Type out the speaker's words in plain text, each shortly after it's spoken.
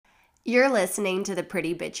You're listening to the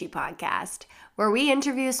Pretty Bitchy Podcast, where we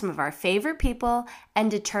interview some of our favorite people and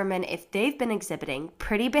determine if they've been exhibiting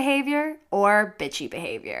pretty behavior or bitchy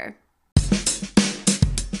behavior.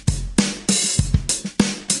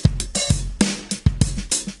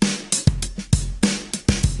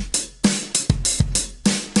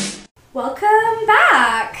 Welcome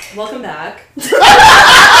back. Welcome back. No,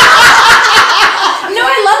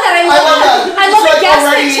 I love that. I love a guest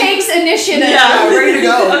that takes initiative. Yeah, ready to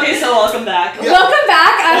go. Okay, so welcome back. Yeah. Welcome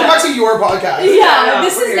back. Welcome back to your podcast. Yeah,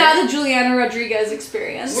 this is here. now the Juliana Rodrigues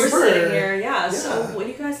experience. We're Super. sitting here, so what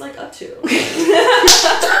do you guys like up to?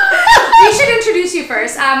 We should introduce you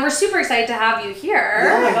first. We're super excited to have you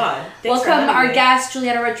here. Oh my god. Thanks Welcome for having our me. guest,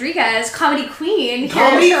 Juliana Rodrigues, comedy queen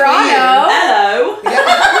Comedy here in Toronto. Hello.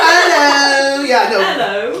 Hello. Yeah, no.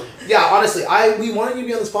 Hello. Yeah, honestly, we wanted you to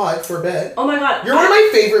be on the spot for a bit. Oh my god. You're one of my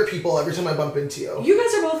favorite people every time I bump into you. You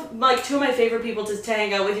guys are both like two of my favorite people to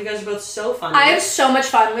hang out with. You guys are both so funny. I have so much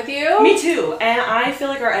fun with you. Me too. And I feel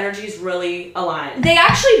like our energies really align. They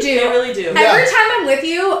actually do. They really do. Every time I'm with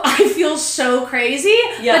you, I feel so crazy,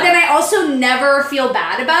 Yeah. but then I also never feel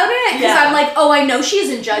bad about it because Yeah. I'm like, oh, I know she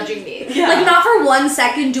isn't judging me. Yeah. Like, not for 1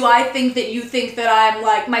 second do I think that you think that I'm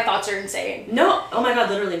like, my thoughts are insane. No. Oh my god,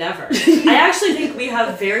 literally never. I actually think we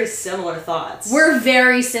have very similar thoughts. We're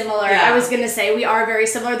very similar. Yeah. I was gonna say we are very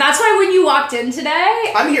similar. That's why when you walked in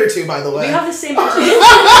today, I'm here too, by the way. We have the same personality. well,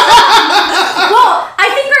 I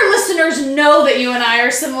think our listeners know that you and I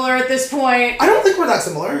are similar at this point. I don't think we're that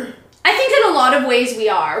similar. I think in a lot of ways we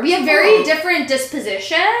are. We have very different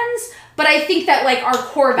dispositions, but I think that like our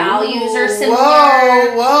core values are similar.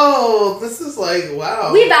 Whoa. This is like,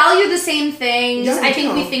 wow. We value the same things. Yeah, I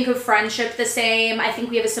think we do. think of friendship the same. I think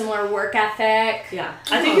we have a similar work ethic. Yeah.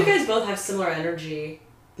 I think you guys both have similar energy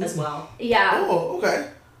as well. Yeah. Oh, okay.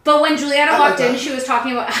 But when Juliana I like walked in, that. she was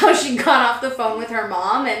talking about how she got off the phone with her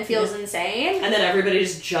mom and feels insane. And then everybody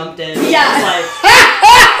just jumped in. Yeah. It's like,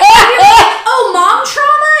 Oh, mom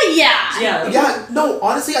trauma? Yeah. yeah. Yeah, no,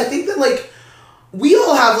 honestly, I think that, like, we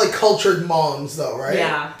all have, like, cultured moms, though, right?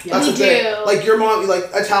 Yeah. That's We the thing. do. Like, your mom, like,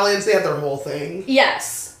 Italians, they have their whole thing.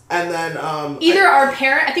 Yes. And then, Either our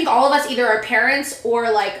parent, I think all of us, either our parents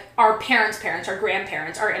or like our parents' parents, our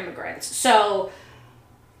grandparents are immigrants. So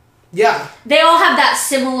yeah. they all have that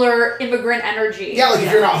similar immigrant energy. Yeah, like,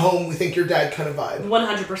 if you're not home, we think you're dead kind of vibe.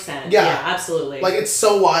 100%. Yeah. Yeah, absolutely. Like, it's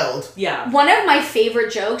so wild. yeah. One of my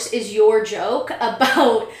favorite jokes is your joke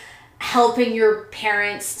about helping your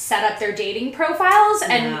parents set up their dating profiles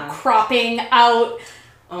and Yeah. cropping out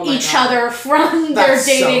Oh my each God. other from That's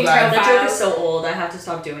their so dating bad. profiles. That joke is so old. I have to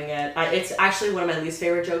stop doing it. It's actually one of my least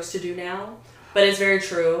favorite jokes to do now. But it's very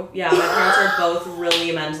true. Yeah, my parents are both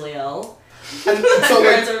really mentally ill. And My so,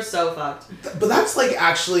 parents like, are so fucked. but that's, like,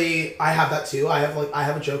 actually, I have that, too. I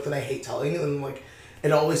have a joke that I hate telling, and, like, it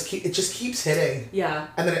just keeps hitting. Yeah.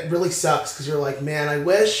 And then it really sucks, because you're like, man, I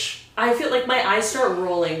wish... I feel like my eyes start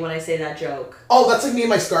rolling when I say that joke. Oh, that's like me and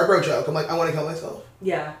my Scarborough joke. I'm like, I want to kill myself.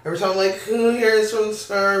 Yeah. Every time I'm like, who here is from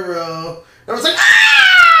Scarborough? And I was like,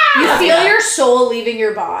 You ah! feel your soul leaving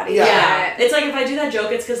your body. Yeah. Yeah. It's like if I do that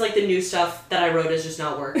joke, it's because like the new stuff that I wrote is just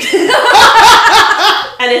not working.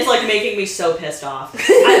 And it's like making me so pissed off.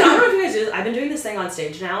 I don't know if you guys do this. I've been doing this thing on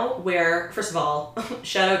stage now where, first of all,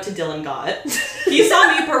 shout out to Dylan Gott. He saw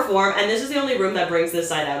me perform, and this is the only room that brings this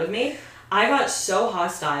side out of me. I got so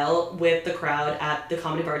hostile with the crowd at the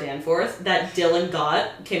Comedy Bar Danforth that Dylan Gott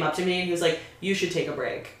came up to me and he was like, you should take a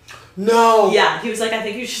break. No. Yeah, he was like, I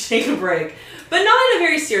think you should take a break. But not in a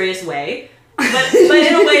very serious way. But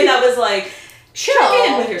in a way that was like, Chill. check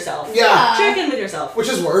in with yourself. Yeah. Check in with yourself. Which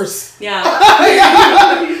is worse. Yeah.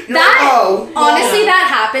 You're That- like, oh. Honestly, that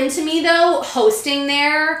happened to me though, hosting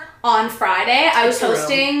there on Friday. I was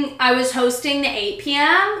It's hosting the 8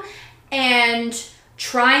 p.m. and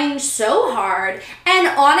trying so hard. And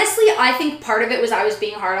honestly, I think part of it was I was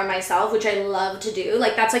being hard on myself, which I love to do.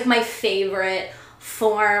 Like, that's like my favorite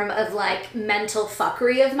form of like mental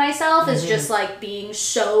fuckery of myself is just like being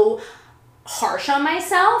so harsh on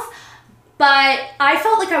myself. But I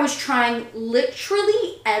felt like I was trying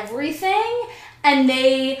literally everything, and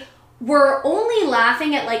they were only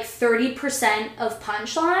laughing at like 30% of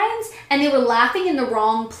punchlines, and they were laughing in the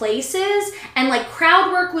wrong places, and like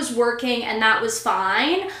crowd work was working and that was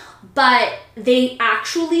fine, but they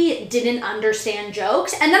actually didn't understand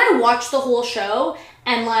jokes. And then I watched the whole show,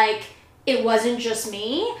 and like it wasn't just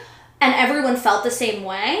me, and everyone felt the same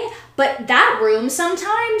way. But that room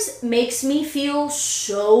sometimes makes me feel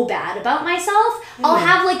so bad about myself. I'll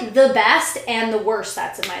have like the best and the worst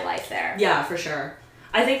sets in my life there. Yeah, for sure.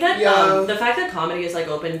 I think that Yeah. the fact that comedy is like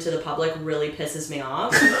open to the public really pisses me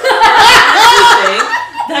off.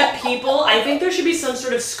 That people, I think there should be some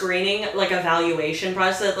sort of screening, like evaluation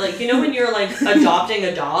process. Like, you know, when you're like adopting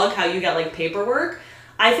a dog, how you get like paperwork.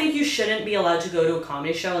 I think you shouldn't be allowed to go to a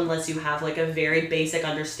comedy show unless you have like a very basic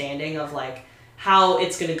understanding of like how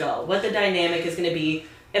it's gonna go, what the dynamic is gonna be.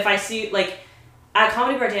 If I see like at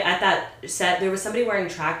Comedy Bar Day, at that set, there was somebody wearing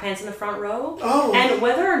track pants in the front row. Oh. And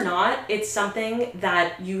whether or not it's something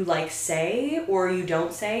that you like say or you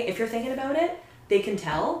don't say, if you're thinking about it, they can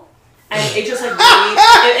tell. And it just like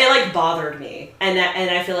really, it like bothered me. And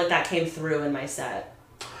I feel like that came through in my set.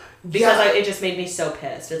 Because it just made me so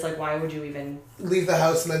pissed. It's like, why would you even leave the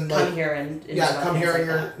house and then like come here and come here in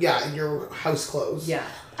like your in your house clothes. Yeah.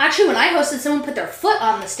 Actually, when I hosted, someone put their foot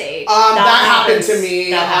on the stage. That happened to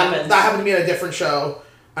me. That happened to me at a different show,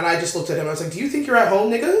 and I just looked at him. I was like, "Do you think you're at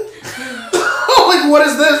home, nigga? Like, what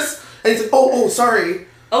is this?" And he's like, "Oh, sorry."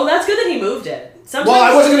 Oh, that's good that he moved it. Sometimes Well,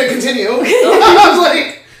 I wasn't gonna continue. I was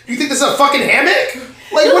like, "You think this is a fucking hammock?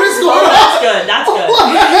 Like, what is going on?" That's good. That's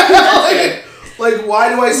good. Like, why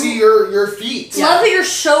do I see your feet? Love that you're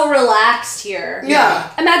so relaxed here. Yeah.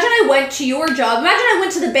 Imagine I went to your job. Imagine I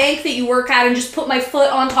went to the bank that you work at and just put my foot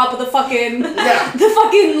on top of the fucking the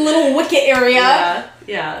fucking little wicket area.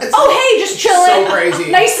 Yeah. Hey, just chilling. So crazy.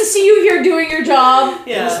 Nice to see you here doing your job.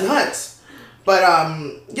 It was nuts. But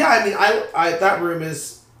yeah, I mean, I that room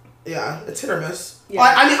is it's hit or miss. Yeah.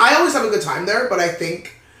 I mean, I always have a good time there, but I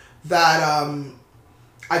think that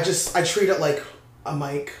I treat it like a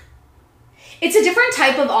mic. It's a different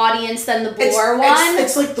type of audience than the Bloor one.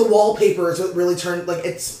 It's like the wallpaper is what really turned, like,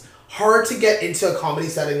 it's hard to get into a comedy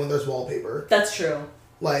setting when there's wallpaper. That's true.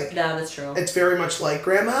 Like, yeah, that's true. It's very much like,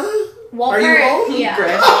 Grandma? Wallpaper, are you home? Yeah.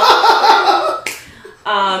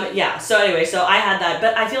 Grandma? Yeah, so anyway, so I had that,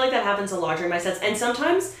 but I feel like that happens a lot during my sets, and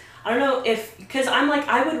sometimes, I don't know if, because I'm like,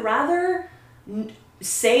 I would rather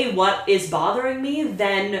say what is bothering me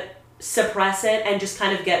than suppress it and just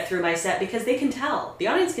kind of get through my set, because they can tell. The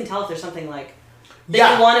audience can tell if there's something like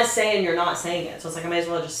that you want to say and you're not saying it. So it's like I might as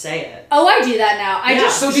well just say it. Oh, I do that now.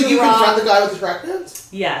 So did you confront the guy with the track pants?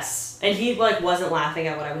 Yes. And he like wasn't laughing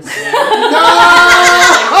at what I was saying.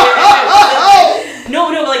 No,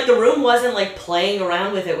 like the room wasn't like playing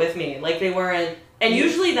around with it with me. Like they weren't, and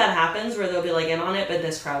usually that happens where they'll be like in on it, but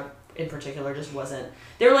this crowd in particular just wasn't.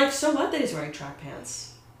 They were like, so what that he's wearing track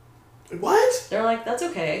pants? What? They're like, that's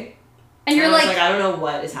okay. And you're I was like, I don't know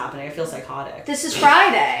what is happening. I feel psychotic. This is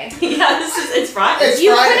Friday. It's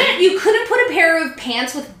Friday. You couldn't put a pair of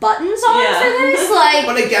pants with buttons on for this? Like,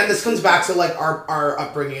 but again, this comes back to like our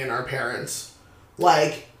upbringing and our parents.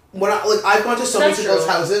 Like when I've gone to so many people's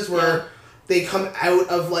houses where they come out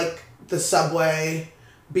of like the subway,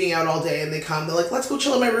 being out all day, and they're like, let's go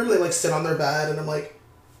chill in my room. They like sit on their bed, and I'm like,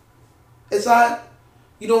 is that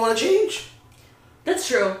you don't want to change? That's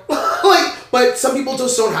true. But some people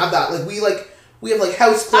just don't have that. Like we have like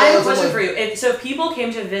house clothes. I have a question for you. If people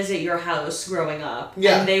came to visit your house growing up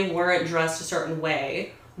and they weren't dressed a certain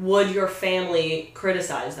way, would your family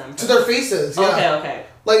criticize them? To their faces. Yeah. Okay.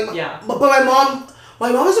 But my mom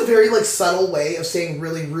has a very like subtle way of saying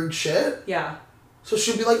really rude shit. Yeah. So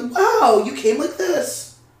she'll be like, "Wow, you came like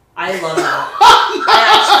this." I love that.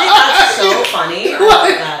 Actually, that's so funny. I love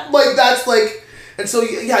that. Like that's like. And so,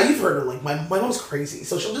 yeah, you've heard her, like, my mom's crazy.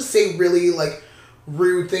 So she'll just say really, like,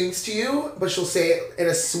 rude things to you, but she'll say it in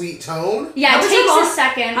a sweet tone. Yeah, it takes a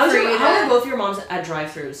second for you to... How are both your moms at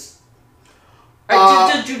drive-thrus?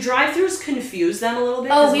 Do drive-thrus confuse them a little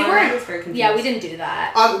bit? Oh, we weren't... Very confused. Yeah, we didn't do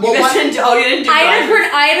that. You guys didn't do drive-thrus?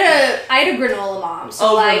 I had a granola mom.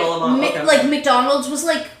 So granola mom, okay. Like, McDonald's was,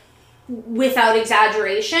 like, without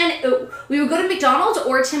exaggeration. We would go to McDonald's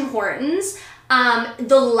or Tim Hortons...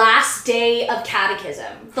 the last day of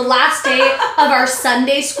catechism. The last day of our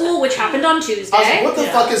Sunday school, which happened on Tuesday. I was like, what the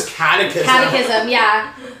fuck is catechism? Catechism,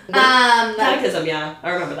 yeah. Catechism, yeah.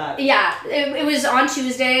 I remember that. Yeah, it was on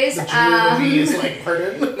Tuesdays. The G is like,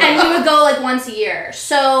 pardon? And we would go like once a year.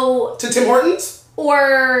 So... To Tim Hortons?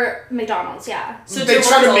 Or McDonald's, yeah. So they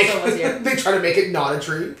try to make it not a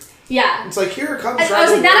treat. Yeah. It's like, here comes I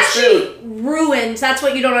was like, that actually ruined, that's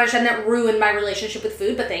what you don't understand, that ruined my relationship with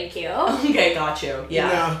food, but thank you. Okay, got you.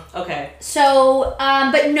 Yeah. Okay. So,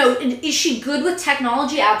 but no, is she good with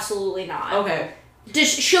technology? Absolutely not. Okay.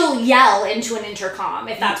 She'll yell into an intercom,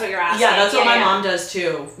 if that's what you're asking. Yeah, that's what my mom does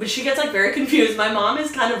too. But she gets like very confused. My mom is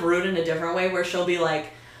kind of rude in a different way, where she'll be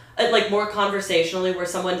like more conversationally, where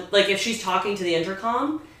someone, like if she's talking to the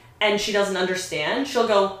intercom and she doesn't understand, she'll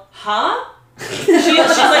go, huh? She's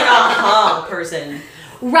like a person.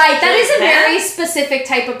 Right, that is a very specific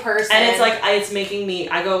type of person. And it's like, it's making me,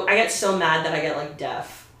 I get so mad that I get like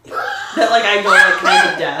deaf. That like I go like kind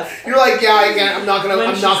of deaf. You're like, yeah, I can't. I'm not gonna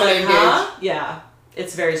engage. Huh? Yeah,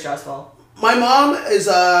 it's very stressful. My mom is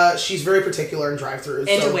she's very particular in drive-thrus.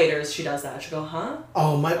 And to waiters, she does that. She go, huh?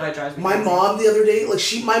 Oh my! That drives me my crazy. mom the other day, like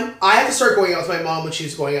I had to start going out with my mom when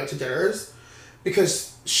she's going out to dinners,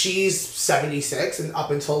 because she's 76, and up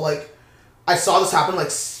until like, I saw this happen like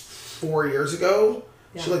 4 years ago.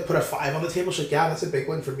 Yeah. She like put a 5 on the table. She's like, yeah, that's a big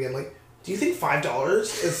win for me. I'm like, do you think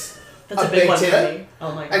 $5 is that's a big one tip? For me.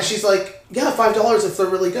 Oh my god! And she's like, yeah, $5 if they're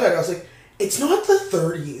really good. I was like, it's not the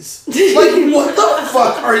 30s. Like, what the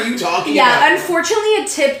fuck are you talking about? Yeah, unfortunately, a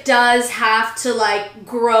tip does have to, like,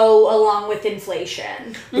 grow along with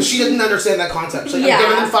inflation. But she didn't understand that concept. She's like, I'm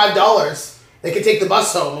giving them $5. They can take the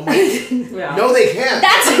bus home. I'm like, no, they can't.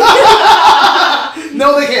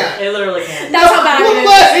 No, they can't. They literally can't. That's how bad it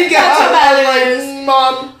is. That's how bad it is.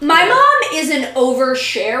 Mom. My mom is an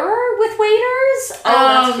oversharer with waiters.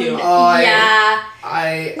 Oh, that's cute. Yeah.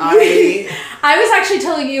 I was actually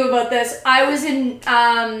telling you about this. I was in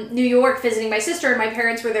New York visiting my sister, and my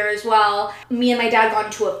parents were there as well. Me and my dad got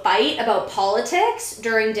into a fight about politics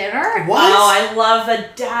during dinner. What? Oh, I love a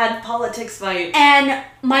dad politics fight. And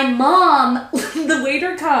my mom, the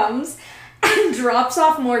waiter comes and drops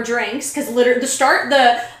off more drinks, because literally the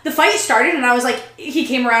fight started, and I was like, he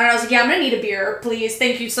came around and I was like, yeah, I'm gonna need a beer, please,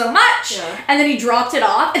 thank you so much. Yeah. And then he dropped it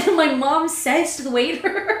off, and then my mom says to the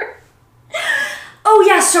waiter, oh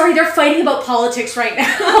yeah, sorry, they're fighting about politics right now.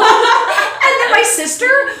 And then my sister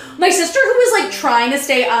who was like trying to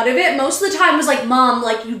stay out of it most of the time was like, Mom,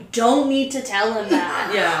 like, you don't need to tell him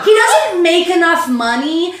that. Yeah. He doesn't make enough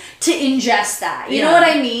money to ingest that. You know what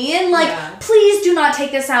I mean? Like, please do not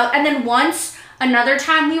take this out. And then another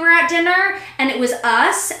time we were at dinner, and it was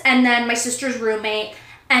us and then my sister's roommate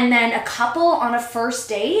and then a couple on a first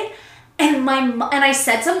date, and I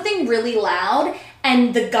said something really loud,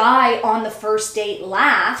 and the guy on the first date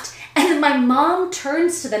laughed, and then my mom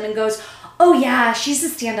turns to them and goes, oh yeah, she's a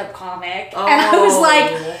stand-up comic. Oh. And I was like,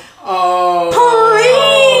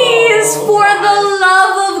 please, for the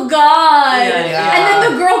love of God. Yeah. And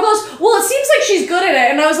then the girl goes, well, it seems like she's good at it.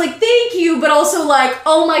 And I was like, thank you, but also like,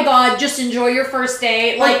 oh my God, just enjoy your first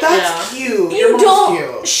date. Like that's cute. You don't,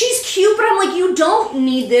 cute. She's cute, but I'm like, you don't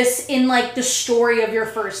need this in like the story of your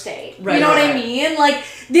first date. Right, you know what I mean? Like,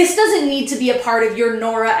 this doesn't need to be a part of your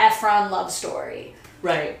Nora Ephron love story.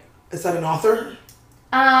 Right. Is that an author?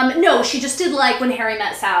 No, she just did like When Harry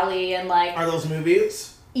Met Sally and like... Are those movies?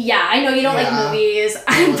 Yeah, I know you don't like movies,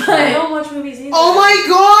 but... I don't watch movies either. Oh my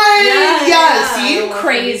God! Yeah, see?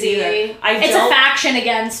 Crazy. It's a faction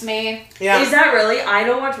against me. Yeah. Is that really? I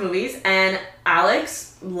don't watch movies, and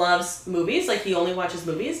Alex loves movies. Like, he only watches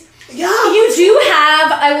movies. Yeah. You do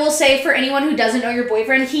have, I will say, for anyone who doesn't know your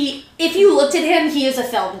boyfriend, if you looked at him, he is a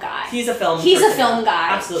film guy. He's a film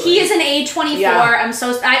guy. Absolutely. He is an A24. Yeah.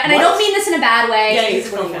 I don't mean this in a bad way. Yeah, he's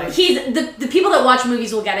a film guy. The people that watch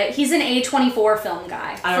movies will get it. He's an A24 film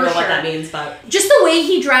guy. I don't know what that means, but just the way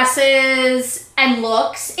he dresses and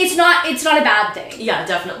looks, it's not a bad thing. Yeah,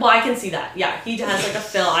 definitely. Well, I can see that. Yeah, he has like a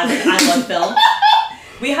film. I love film.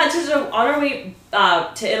 We had to, on our way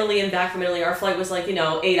to Italy and back from Italy, our flight was like, 8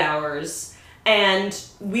 hours. And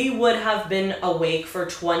we would have been awake for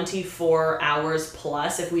 24 hours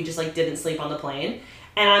plus if we just like didn't sleep on the plane.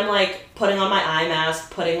 And I'm like putting on my eye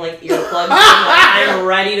mask, putting like earplugs in, like I'm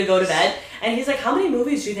ready to go to bed. And he's like, how many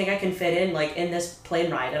movies do you think I can fit in this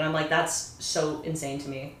plane ride? And I'm like, that's so insane to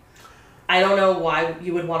me. I don't know why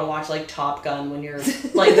you would want to watch like Top Gun when you're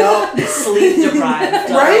like sleep deprived. Right?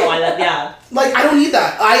 I don't know why that, Like, I don't need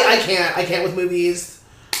that. I can't with movies.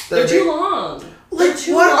 They're too long. Like,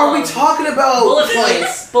 what are we talking about? Bullet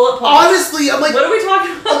points. Bullet points. Honestly, I'm like, what are we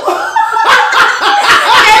talking about?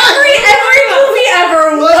 every movie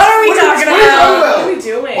ever. What are we talking about? What are we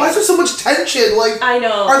doing? Why is there so much tension? Like, I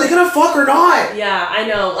know. Are they gonna fuck or not? Yeah, I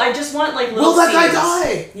know. I just want like little Will that scenes.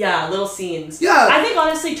 guy die? Yeah, little scenes. Yeah. I think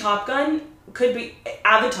honestly Top Gun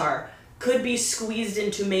Avatar could be squeezed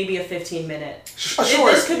into maybe a 15-minute.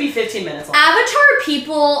 Sure. This could be 15 minutes long. Avatar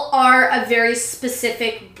people are a very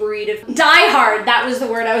specific breed of... Diehard, that was the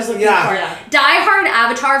word I was looking for. Yeah. Diehard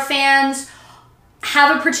Avatar fans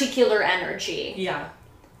have a particular energy. Yeah.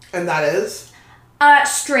 And that is?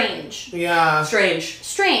 Strange. Yeah.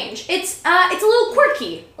 Strange. It's a little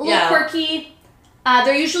quirky. Quirky.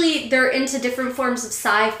 They're into different forms of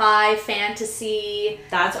sci-fi, fantasy.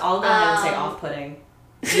 That's all. Go ahead and say off-putting.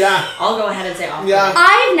 Yeah. I'll go ahead and say off-putting. Yeah.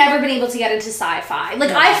 I've never been able to get into sci-fi.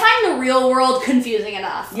 Like, No. I find the real world confusing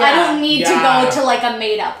enough. Yeah. I don't need to Yeah. go to, like, a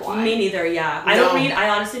made-up one. Me neither, yeah. I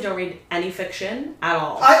honestly don't read any fiction at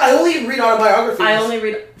all. I only read autobiographies. I only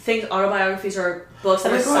read autobiographies or books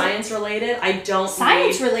that are science-related. I don't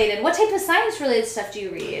Science-related? What type of science-related stuff do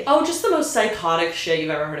you read? Oh, just the most psychotic shit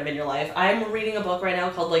you've ever heard of in your life. I'm reading a book right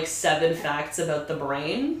now called, like, 7 Facts About the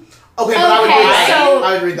Brain. Okay, but I would read that. So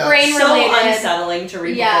I would read that. brain So related. unsettling to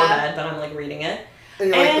read before bed, but I'm, like, reading it. And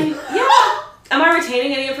you're like, And, yeah. Am I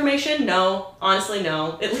retaining any information? No. Honestly,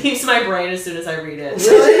 no. It leaves my brain as soon as I read it.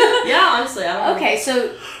 really? Yeah, honestly, I don't know. Okay,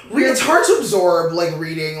 so... It's hard to absorb, like,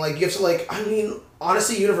 reading. Like, you have to, like, I mean,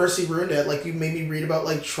 honestly, university ruined it. Like, you made me read about,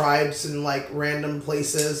 like, tribes and, like, random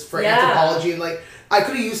places for anthropology. And, like, I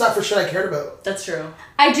could have used that for shit I cared about. That's true.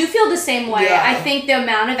 I do feel the same way. Yeah. I think the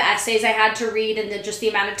amount of essays I had to read and just the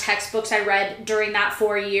amount of textbooks I read during that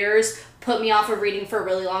 4 years put me off of reading for a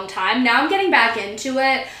really long time. Now I'm getting back into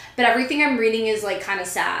it, but everything I'm reading is, like, kind of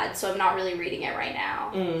sad, so I'm not really reading it right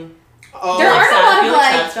now. Oh, There aren't a lot of,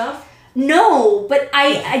 like... sad stuff? No, but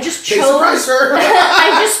I just chose... surprise her.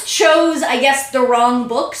 I just chose, I guess, the wrong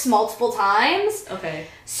books multiple times. Okay.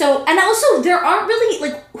 So, and also, there aren't really,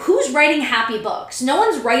 like, who's writing happy books? No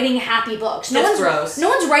one's writing happy books. That's gross. No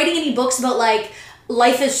one's writing any books about, like,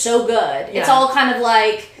 life is so good. Yeah. It's all kind of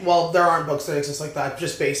like... Well, there aren't books that exist like that,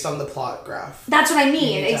 just based on the plot graph. That's what I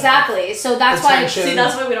mean, exactly. So that's why... Attention. See,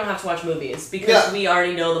 that's why we don't have to watch movies, because we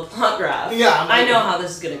already know the plot graph. Yeah. I know how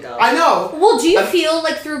this is gonna go. I know. Well, do you feel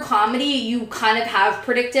like through comedy you kind of have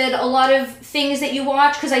predicted a lot of things that you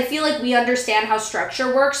watch? Because I feel like we understand how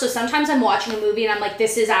structure works, so sometimes I'm watching a movie and I'm like,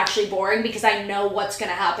 this is actually boring because I know what's going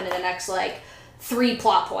to happen in the next, like, 3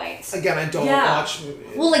 plot points. Again, I don't watch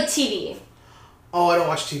movies. Well, like TV. Oh, I don't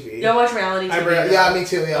watch TV. You don't watch reality TV? Yeah, me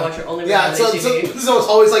too, yeah. I watch only reality TV. So it's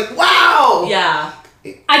always like, wow! Yeah.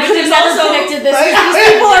 I could have is never also- predicted this because these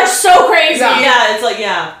people are so crazy. Yeah, it's like,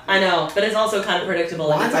 I know. But it's also kind of predictable.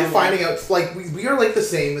 Why am I finding out, like, we are, like, the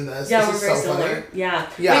same in this. Yeah, this we're is very so similar. funny. Yeah.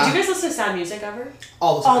 Yeah. Wait, do you guys listen to sad music ever?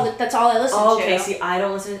 All the time. That's all I listen to. Okay, see, I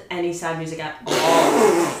don't listen to any sad music at all.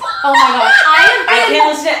 Oh my god. I can't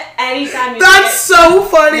listen to any sad music. That's so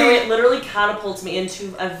funny! No, it literally catapults me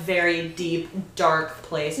into a very deep, dark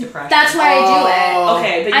place, depression. That's why I do it.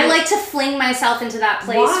 Okay, but I like to fling myself into that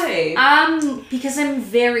place. Why? Because I'm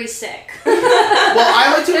very sick. Well,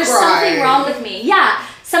 I like to There's cry. something wrong with me. Yeah.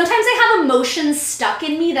 Sometimes I have emotions stuck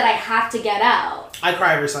in me that I have to get out. I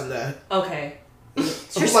cry every Sunday. Okay.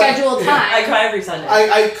 It's your scheduled time. I cry every Sunday.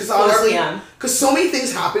 Because honestly, 4 p.m. because so many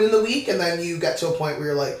things happen in the week, and then you get to a point where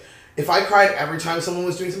you're like, if I cried every time someone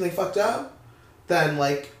was doing something fucked up, then,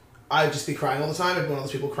 like, I'd just be crying all the time. I'd be one of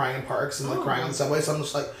those people crying in parks and, like, crying on the subway, so I'm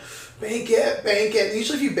just like, bank it.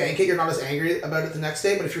 Usually if you bank it, you're not as angry about it the next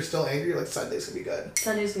day, but if you're still angry, you're like, Sunday's gonna be good.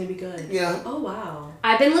 Sunday's gonna be good. Yeah. Oh, wow.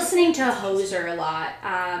 I've been listening to Hoser a lot.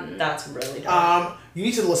 That's really dark. You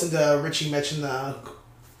need to listen to Richie Mitch and the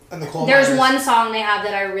Coal There's Miners. one song they have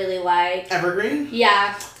that I really like. Evergreen?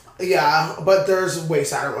 Yeah. Yeah, but there's way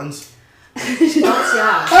sadder ones.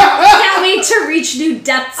 Yeah. Can't wait to reach new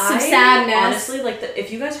depths of sadness. Honestly, like, if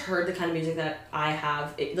you guys heard the kind of music that I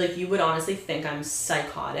have, like, you would honestly think I'm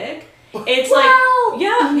psychotic. It's well, like,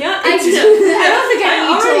 yeah. I don't think I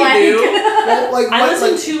need to Well, like, I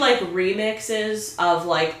listen like, to, like, remixes of,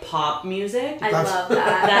 like, pop music. I love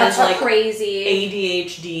that. That's That's like crazy.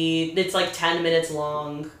 ADHD. It's like 10 minutes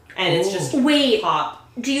long, and it's just Wait, pop.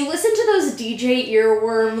 do you listen to those DJ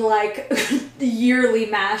Earworm, like, yearly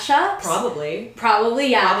mashups? Probably,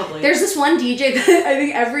 yeah. Probably. There's this one DJ that I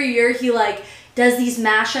think every year he, like, does these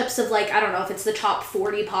mashups of, like, I don't know if it's the top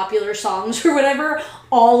 40 popular songs or whatever,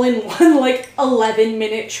 all in one, like,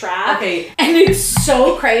 11-minute track. Okay. And it's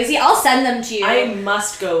so crazy. I'll send them to you. I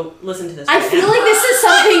must go listen to this. I feel like this is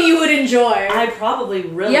something you would enjoy. I probably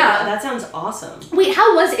really. Yeah. That sounds awesome. Wait,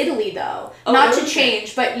 how was Italy, though? Oh, Not Italy? to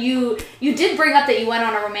change, but you did bring up that you went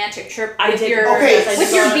on a romantic trip I with did. your, Okay.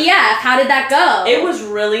 with your BF. How did that go? It was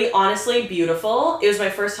really, honestly, beautiful. It was my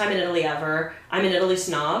first time in Italy ever. I'm an Italy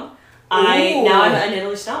snob. Now I'm an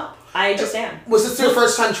Italy snob. I just am. was this your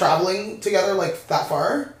first time traveling together, like, that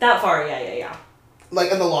far? That far, yeah.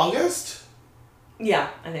 Like, in the longest? Yeah,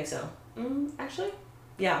 I think so. Actually?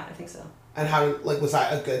 Yeah, I think so. And how, like, was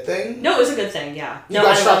that a good thing? No, it was a good thing, yeah. You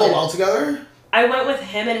guys travel well together? I went with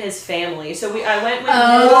him and his family. So I went with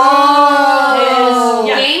Oh! his...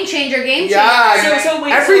 Yeah. Game changer. Yeah. So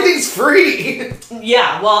wait, everything's free!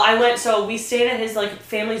 Yeah, well, we stayed at his, like,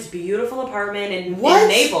 family's beautiful apartment in What?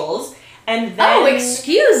 Naples. And then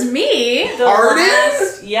excuse me.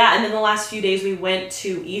 Arden? Yeah, and then the last few days we went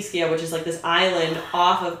to Ischia, which is like this island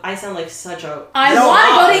off of. I sound like such a. I want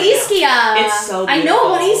to go to Ischia. It's so beautiful. I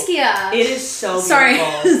know about Ischia. It is so beautiful.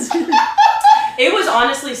 Sorry. It was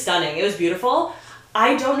honestly stunning. It was beautiful.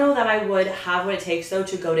 I don't know that I would have what it takes though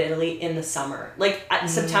to go to Italy in the summer. Like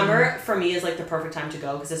September for me is like the perfect time to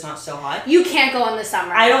go because it's not so hot. You can't go in the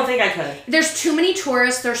summer. I don't think I could. There's too many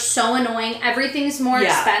tourists. They're so annoying. Everything's more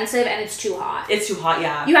expensive and it's too hot. It's too hot,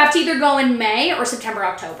 yeah. You have to either go in May or September,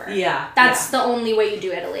 October. Yeah. That's the only way you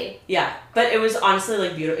do Italy. Yeah, but it was honestly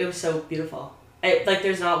like beautiful. It was so beautiful. Like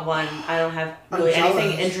there's not one. I don't have really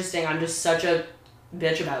anything interesting. I'm just such a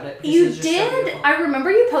bitch about it. You did. I remember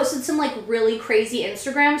you posted some like really crazy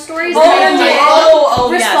Instagram stories.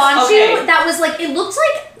 Respond to that was like it looked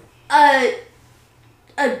like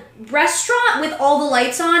a restaurant with all the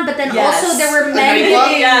lights on, but then also there were men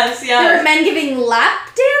giving there were men giving lap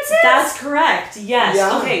dances. That's correct. Yes.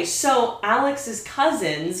 Yeah. Okay, so Alex's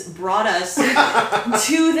cousins brought us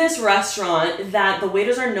to this restaurant that the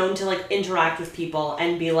waiters are known to like interact with people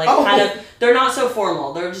and be like kind of they're not so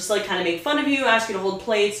formal. They're just like kind of make fun of you, ask you to hold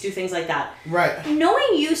plates, do things like that. Right.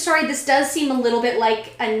 Knowing you, sorry, this does seem a little bit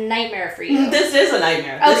like a nightmare for you. This is a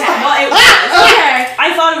nightmare. Okay. It was. Okay.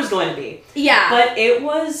 I thought it was going to be. Yeah. But it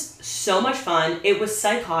was so much fun. It was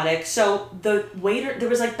psychotic. So there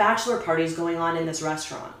was like bachelor parties going on in this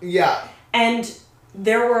restaurant. Yeah. And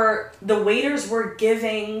the waiters were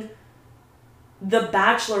giving the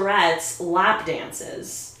bachelorettes lap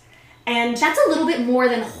dances. And that's a little bit more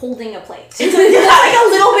than holding a plate. It's like a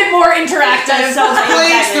little bit more interactive.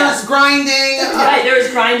 Plates, there's grinding. Right, there was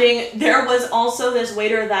grinding. There was also this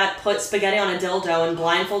waiter that put spaghetti on a dildo and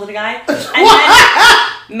blindfolded a guy. And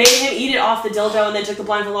then made him eat it off the dildo and then took the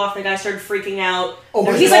blindfold off and the guy started freaking out.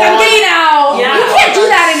 He's like, I'm gay now. Yeah. You can't do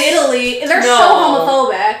that in Italy. They're so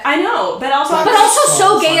homophobic. I know, but also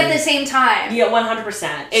so gay at the same time. Yeah,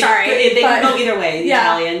 100%. Sorry. They can go either way, the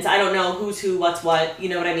Italians. I don't know who's who, what's what, you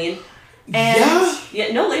know what I mean? And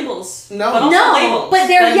no labels. No. But also labels. But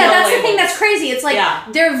they're no that's labels. the thing that's crazy. It's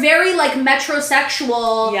like they're very like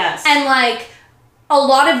metrosexual. Yes. And like a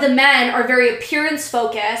lot of the men are very appearance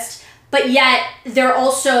focused, but yet they're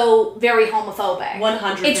also very homophobic.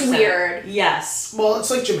 100%. It's weird. Yes. Well, it's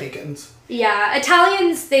like Jamaicans. Yeah.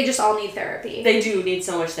 Italians, they just all need therapy. They do need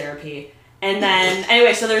so much therapy. And then,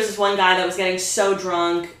 anyway, so there's this one guy that was getting so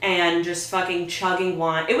drunk and just fucking chugging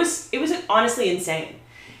wine. It was honestly insane.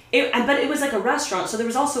 But it was like a restaurant, so there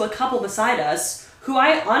was also a couple beside us who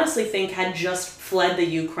I honestly think had just fled the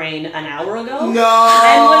Ukraine an hour ago. No!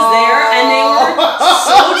 And was there, and they were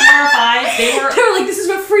so terrified. They were like, this is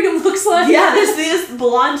what freedom looks like. Yeah, this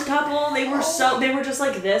blonde couple, they were just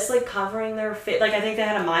like this, like covering their face. Like, I think they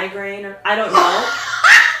had a migraine, or I don't know.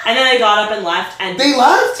 And then they got up and left. And they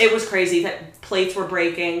left? It was crazy. That plates were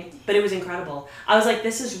breaking, but it was incredible. I was like,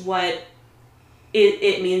 this is what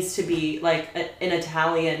it means to be like an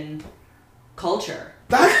Italian culture.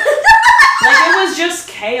 Like it was just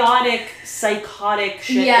chaotic, psychotic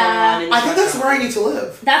shit going on. In I think that's where I need to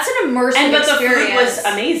live. That's an immersive but experience. The food was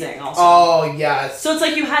amazing also. Oh, yes. So it's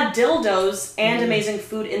like you had dildos and amazing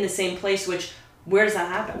food in the same place, which, where does that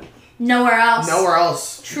happen? Nowhere else. Nowhere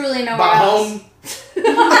else. Truly nowhere but else. Home.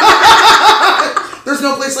 There's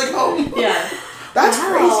no place like home. Yeah. That's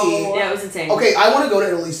crazy. Yeah, it was insane. Okay, I want to go to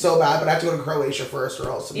Italy so bad, but I have to go to Croatia first, or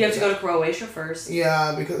else. You have to go to Croatia first.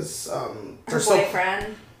 Yeah, because her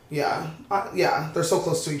boyfriend. They're so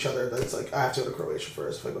close to each other that it's like I have to go to Croatia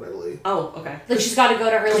first if I go to Italy. Oh, okay. Like she's got to go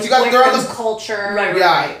to her like boyfriend's culture.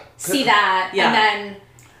 Right. See that, yeah.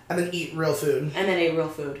 and then eat real food.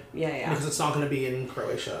 Yeah. Because it's not going to be in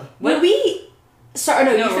Croatia. Would we? Sorry,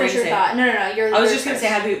 no, you finish your thought. No. I was just going to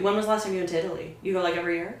say, when was the last time you went to Italy? You go like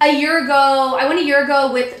every year? A year ago. I went a year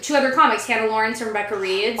ago with two other comics, Hannah Lawrence and Rebecca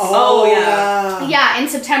Reeds. Oh, yeah. Yeah, in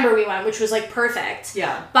September we went, which was like perfect.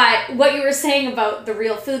 Yeah. But what you were saying about the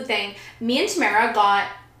real food thing, me and Tamara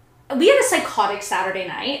we had a psychotic Saturday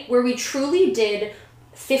night where we truly did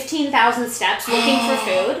 15,000 steps looking for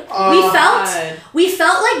food. We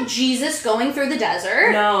felt like Jesus going through the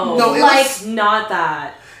desert. No, it like, was not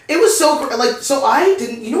that. It was so so I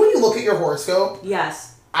didn't. You know when you look at your horoscope?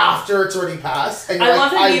 Yes. After it's already passed, and I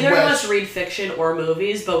love that neither of us read fiction or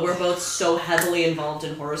movies, but we're both so heavily involved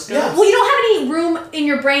in horoscopes. Yes. Well, you don't have any room in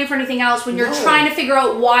your brain for anything else when you're trying to figure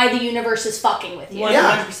out why the universe is fucking with you.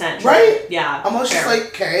 100%. Right? Yeah. I'm just like,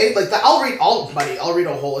 okay, like that. I'll read a whole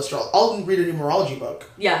I'll read a numerology book.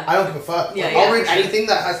 Yeah. I don't give a fuck. Yeah, I'll read anything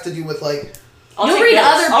that has to do with like. You'll read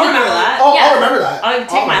other people. I'll remember that. Oh, yeah. I'll remember that. I'll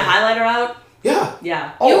take my highlighter out. Yeah.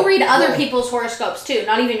 Yeah. Oh, You'll read other people's horoscopes too,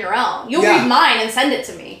 not even your own. You'll read mine and send it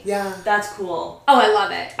to me. Yeah. That's cool. Oh, I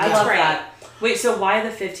love it. I love that. Wait, so why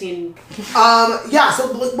the 15?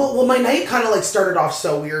 So my night kind of like started off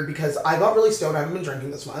so weird because I got really stoned. I haven't been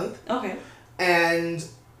drinking this month. Okay. And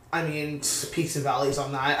I mean, peaks and valleys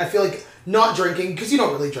on that. I feel like not drinking because you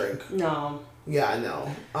don't really drink. No. Yeah, no.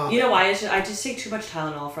 You know why? I just take too much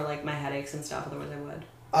Tylenol for like my headaches and stuff. Otherwise, I would.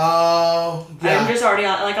 Oh, yeah. I'm just already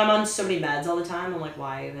on, like, I'm on so many meds all the time. I'm like,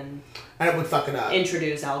 why even? And it would fuck it up.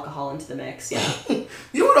 Introduce alcohol into the mix. Yeah. You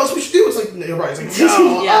know what else we should do? It's like everybody's like,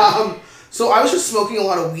 no. Yeah. So I was just smoking a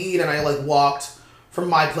lot of weed, and I like walked from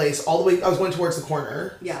my place all the way. I was going towards the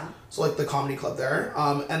corner. Yeah. So like the comedy club there.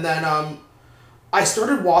 And then I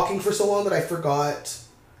started walking for so long that I forgot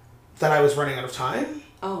that I was running out of time.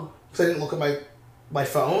 Oh. Because I didn't look at my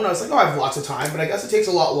phone. I was like, oh, I have lots of time, but I guess it takes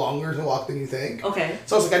a lot longer to walk than you think. Okay.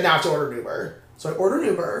 So I was like, I now have to order an Uber. So I ordered an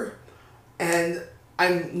Uber, and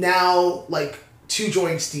I'm now like 2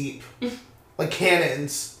 joints deep, like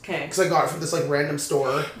cannons. Okay. Because I got it from this like random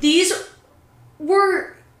store. These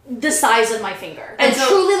were the size of my finger. And And so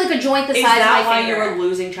truly like a joint the size of my Is that why finger. you were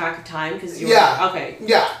losing track of time? Because you Yeah. were... Okay.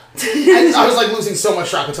 Yeah. And I was like losing so much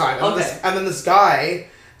track of time. And, Okay. and then this guy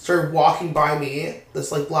started walking by me,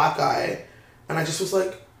 this like black guy, and I just was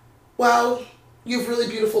like, wow, you have really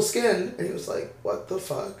beautiful skin. And he was like, what the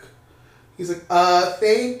fuck? He's like,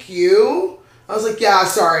 thank you. I was like, yeah,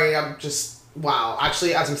 sorry, I'm just, wow.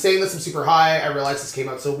 Actually, as I'm saying this, I'm super high. I realized this came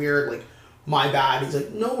out so weird, like, my bad. He's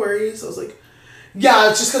like, no worries. I was like, yeah,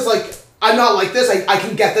 it's just because, like, I'm not like this. I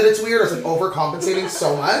can get that it's weird. I was, like, overcompensating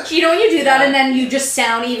so much. You know when you do that and then you just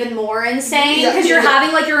sound even more insane? Because you're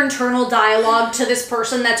having, like, your internal dialogue to this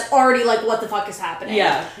person that's already like, what the fuck is happening?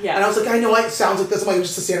 Yeah, yeah. And I was like, I know it sounds like this. I'm like, I'm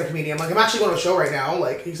just a stand-up comedian. I'm like, I'm actually going to a show right now.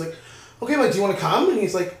 Like, he's like, okay, I'm like, do you want to come? And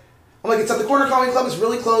he's like, I'm like, it's at the Corner Comedy Club. It's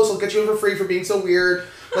really close. I'll get you in for free for being so weird.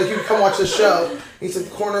 Like, you can come watch this show. And he's at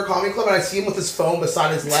the Corner Comedy Club, and I see him with his phone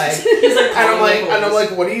beside his leg. He's like, and I'm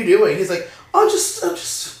like, what are you doing? He's like, I'm just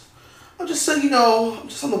so you know, I'm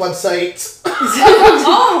just on the website.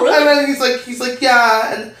 Oh, really? And then he's like,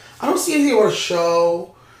 yeah, and I don't see anything about a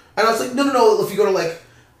show. And I was like, no, if you go to like,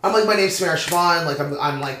 I'm like, my name's Samara Siobhan, like,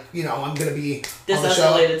 I'm like, you know, I'm gonna be this on the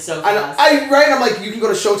show. escalated so fast. I'm like, you can go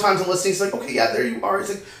to Showtimes and listen. He's like, okay, yeah, there you are. He's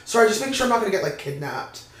like, sorry, just making sure I'm not gonna get, like,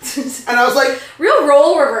 kidnapped. And I was like... Real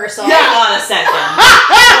role reversal. Yeah. Hang on a second.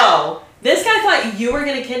 Whoa. This guy thought you were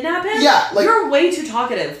gonna kidnap him? Yeah, like... You're way too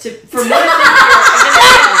talkative for me to think you're gonna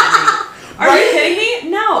kidnap me. Are you kidding me?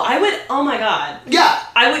 No, I would, oh my god.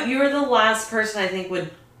 Yeah. You're the last person I think would,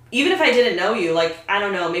 even if I didn't know you, like, I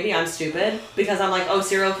don't know, maybe I'm stupid, because I'm like, oh,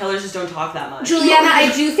 serial killers just don't talk that much. Juliana,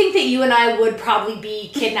 I do think that you and I would probably be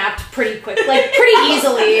kidnapped pretty quick, like, pretty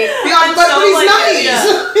easily. Yeah, but he's like, nice.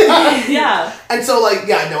 Yeah. Yeah. And so, like,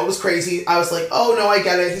 yeah, no, it was crazy. I was like, oh, no, I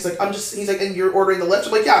get it. He's like, and you're ordering the lift?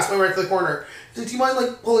 I'm like, yeah, it's right to the corner. He's like, do you mind,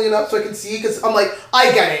 like, pulling it up so I can see? Because I'm like,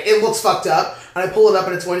 I get it. It looks fucked up. And I pull it up,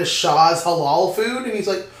 and it's going to Shaw's Halal Food. And he's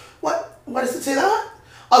like, what? Why does it say that?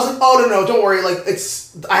 I was like, oh, no, don't worry. Like,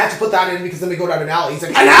 I have to put that in because then we go down an alley. He's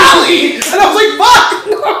like, an alley? And I was like,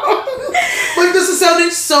 fuck! Like, this is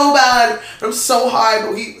sounding so bad. I'm so high,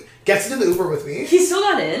 but he gets into the Uber with me. He still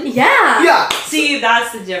got in? Yeah. Yeah. See,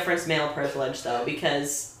 that's the difference, male privilege, though,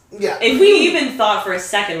 because... Yeah. If we even thought for a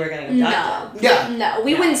second we're getting abducted. No. Yeah. No,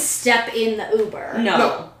 we wouldn't step in the Uber.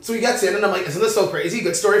 No. So he gets in, and I'm like, isn't this so crazy?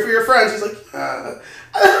 Good story for your friends. He's like,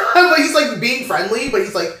 but he's like being friendly, but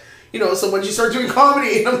he's like, you know, so when did you start doing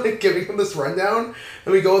comedy? And I'm like giving him this rundown.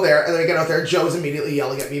 And we go there, and then we get out there. Joe's immediately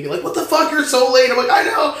yelling at me, be like, what the fuck? You're so late. I'm like, I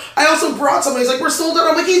know. I also brought somebody. He's like, we're sold out.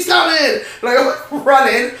 I'm like, he's coming. And I like, run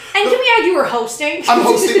in. And can we add you were hosting? I'm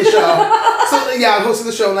hosting the show. So yeah, I'm hosting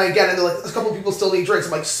the show, and I get it. They're like, a couple people still need drinks.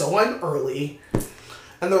 I'm like, so I'm early.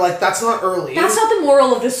 And they're like, that's not early. That's not the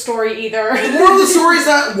moral of this story either. The moral of the story is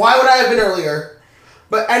that, why would I have been earlier?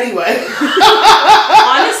 But anyway.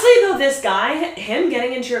 Honestly, though, this guy, him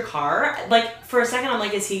getting into your car, like, for a second, I'm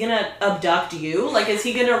like, is he gonna abduct you? Like, is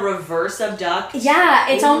he gonna reverse abduct? Yeah,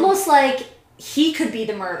 it's almost like he could be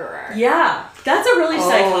the murderer. Yeah. That's a really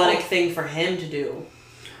psychotic thing for him to do.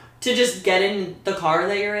 To just get in the car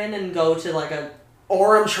that you're in and go to, like, a...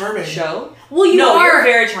 Or I'm charming. Show? Well, you're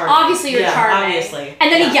very charming. Obviously, you're charming. Obviously. And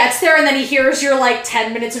then he gets there, and then he hears your, like,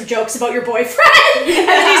 10 minutes of jokes about your boyfriend. And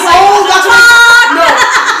then he's like, oh, that's what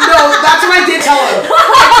that's what I did tell him.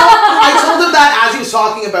 I told him that as he was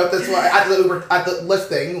talking about this at the Lyft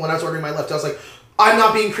thing, when I was ordering my Lyft, I was like, I'm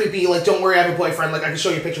not being creepy, like, don't worry, I have a boyfriend, like, I can show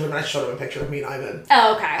you a picture of him, and I showed him a picture of me and Ivan.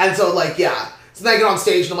 Oh, okay. And so, like, yeah. So then I get on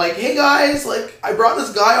stage, and I'm like, hey, guys, like, I brought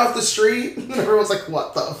this guy off the street, and everyone's like,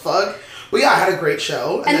 what the fuck? But yeah, I had a great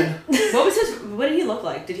show. And then, what did he look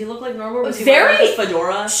like? Did he look like normal? Was he very wearing a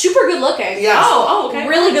fedora? Super good looking. Yeah. Oh, okay.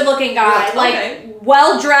 Really good looking guy. Yeah, like,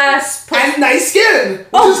 well dressed. And nice skin,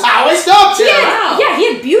 which is how I stopped him. Yeah, yeah,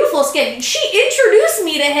 he had beautiful skin. She introduced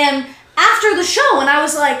me to him after the show, and I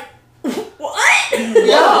was like, what?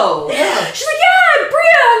 Whoa. Yeah. She's like, yeah,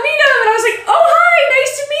 Bria, meet him. And I was like, oh, hi,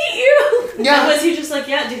 nice to meet you. Yeah. And was he just like,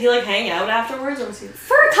 did he like hang out afterwards, or was he?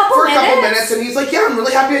 For a couple minutes. And he's like, yeah, I'm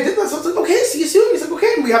really happy I did this. I was like, okay, see you soon. He's like,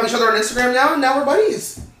 okay. And we have each other on Instagram now, and now we're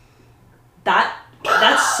buddies.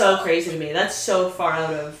 That's so crazy to me. That's so far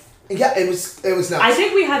out of... Yeah, it was nuts. I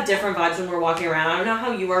think we have different vibes when we're walking around. I don't know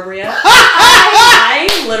how you are, Bria. I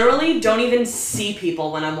literally don't even see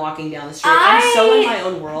people when I'm walking down the street. I'm so in my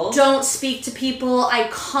own world. Don't speak to people. I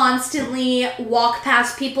constantly walk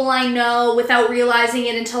past people I know without realizing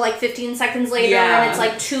it until like 15 seconds later, and it's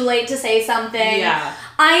like too late to say something. Yeah.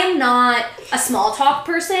 I am not a small talk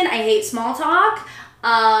person. I hate small talk.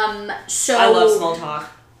 So I love small talk.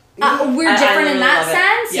 We're different in that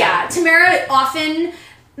sense. Yeah. Tamara often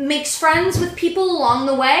makes friends with people along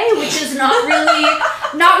the way, which is not really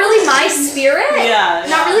my spirit. Yeah.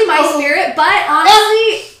 Not really my spirit, but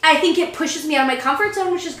honestly, I think it pushes me out of my comfort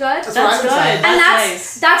zone, which is good. That's good. And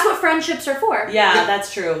nice. That's what friendships are for. Yeah,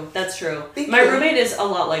 that's true. That's true. My roommate is a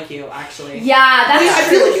lot like you, actually. Yeah, I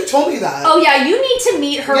feel like you told me that. Oh yeah, you need to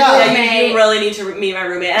meet her roommate. roommate. You really need to meet my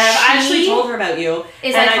roommate. And I've actually told her about you.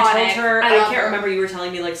 Is and iconic. I told her, I can't her. remember, you were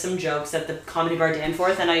telling me like some jokes at the Comedy Bar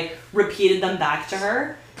Danforth, and I repeated them back to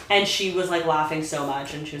her. And she was like laughing so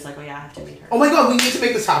much, and she was like, "Oh yeah, I have to meet her." Oh my god, we need to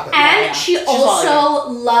make this happen. And she also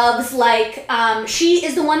loves like she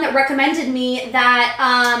is the one that recommended me that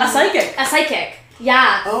a psychic. A psychic.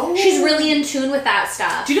 Yeah. Oh. She's really in tune with that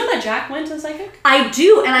stuff. Do you know that Jack went to a psychic? I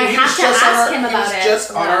do, and I have to ask him about it. He was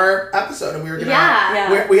just on our episode, and we were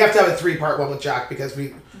gonna we have to have a 3-part one with Jack because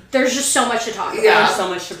there's just so much to talk about. Yeah, there's so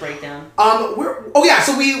much to break down. The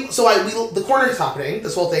corner is happening,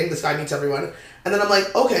 this whole thing, this guy meets everyone, and then I'm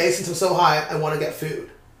like, okay, since I'm so high, I want to get food.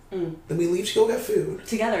 Then we leave to go get food.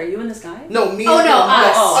 Together, you and this guy? No, me and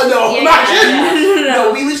us. No, imagine.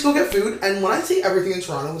 No, we leave to go get food, and when I say everything in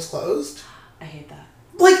Toronto was closed, I hate that.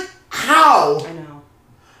 Like, how? I know.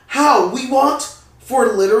 How? We walked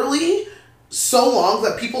for literally so long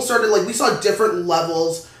that people started, like, we saw different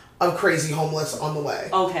levels of crazy homeless on the way.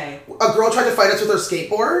 Okay. A girl tried to fight us with her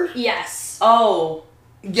skateboard. Yes. Oh.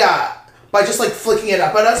 Yeah. By just, like, flicking it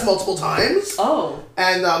up at us multiple times. Oh.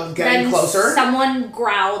 And getting closer. Someone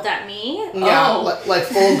growled at me. Yeah, like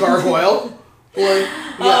full gargoyle. Yeah.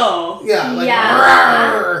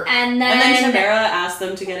 And then Tamara asked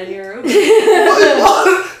them to get into your room.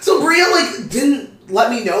 So Bria, like, didn't let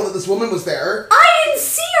me know that this woman was there. I didn't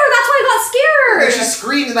see her. That's why I got scared. And she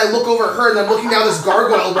screamed, and I look over at her, and I'm looking down this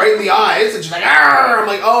gargoyle right in the eyes, and she's like, "Arr!" I'm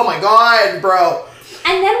like, oh my god, bro.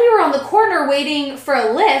 And then we were on the corner waiting for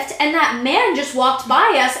a lift, and that man just walked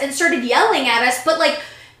by us and started yelling at us. But, like,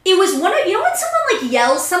 it was one of, you know when someone, like,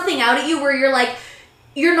 yells something out at you where you're like,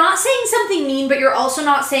 you're not saying something mean, but you're also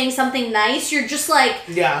not saying something nice. You're just, like...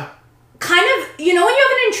 Yeah. Kind of, you know when you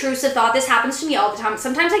have an intrusive thought? This happens to me all the time.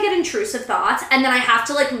 Sometimes I get intrusive thoughts, and then I have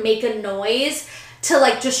to, like, make a noise to,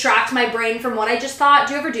 like, distract my brain from what I just thought.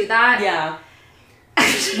 Do you ever do that? Yeah.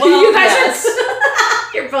 Well, you guys are...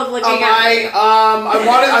 You're both looking at me.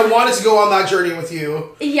 I wanted to go on that journey with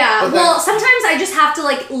you. Yeah. Well, sometimes I just have to,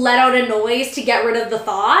 like, let out a noise to get rid of the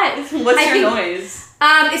thought. What's your noise?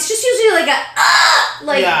 It's just usually like a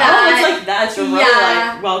like that. Oh, it's like that. It's really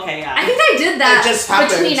like, well, okay, yeah. I think I did that just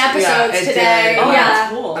between episodes today. Oh,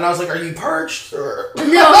 that's cool. And I was like, are you parched? Or?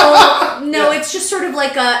 No, it's just sort of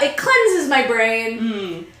like it cleanses my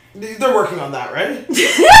brain. They're working on that, right?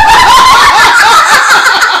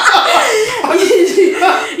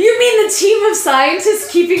 You mean the team of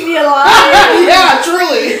scientists keeping me alive? Yeah,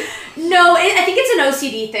 truly. No, I think it's an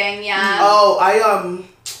OCD thing, yeah. Oh,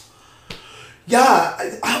 yeah,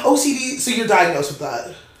 OCD, so you're diagnosed with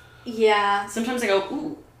that. Yeah. Sometimes I go,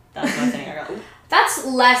 ooh, that's my thing. I go, ooh. That's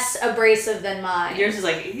less abrasive than mine. Yours is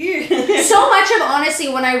like, so much of, honestly,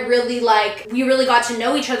 when I really, we really got to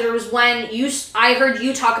know each other was when I heard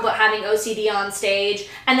you talk about having OCD on stage,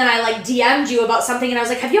 and then I, DM'd you about something, and I was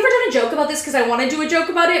like, have you ever done a joke about this? Because I want to do a joke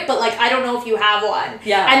about it, but, I don't know if you have one.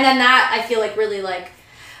 Yeah. And then that, I feel really,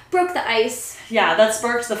 broke the ice. Yeah, that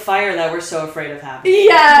sparked the fire that we're so afraid of having.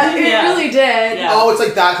 Yeah, it really did. Yeah. Oh, it's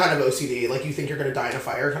like that kind of OCD, like you think you're going to die in a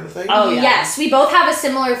fire kind of thing? Oh, yeah. Yes, we both have a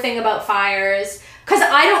similar thing about fires. Because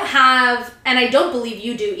I don't have, and I don't believe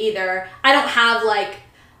you do either, I don't have, I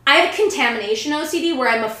have contamination OCD where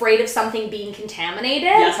I'm afraid of something being contaminated.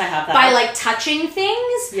 Yes, I have that. By, touching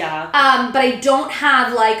things. Yeah. But I don't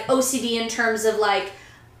have, OCD in terms of,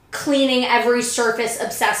 cleaning every surface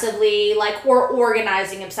obsessively, like, or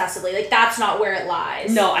organizing obsessively. Like, that's not where it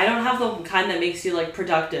lies. No, I don't have the kind that makes you, like,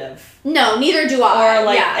 productive. No, neither do I. Or,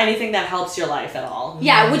 like, anything that helps your life at all.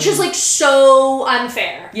 Yeah, which is, like, so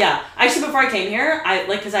unfair. Yeah. Actually, before I came here, I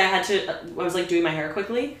was, like, doing my hair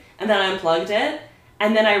quickly, and then I unplugged it,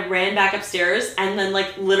 and then I ran back upstairs, and then,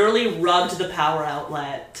 like, literally rubbed the power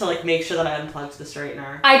outlet to, like, make sure that I unplugged the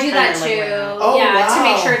straightener. I do that, then, too. Oh, yeah, wow. to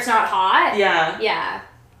make sure it's not hot. Yeah. Yeah.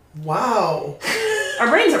 Wow. Our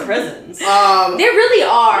brains are prisons. They really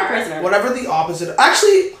are. Prisoner. Whatever the opposite.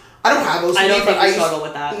 Actually, I don't have those. I don't but think you struggle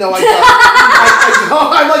with that. No, I don't. I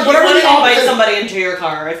don't. I'm like, whatever the opposite. Invite somebody into your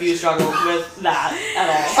car if you struggle with that at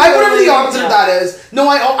all. Whatever the opposite of that is. No,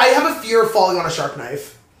 I have a fear of falling on a sharp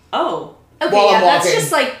knife. Oh. Okay, while yeah, I'm that's walking.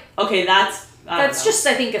 just like... Okay, that's just,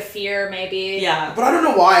 I think, a fear, maybe. Yeah. But I don't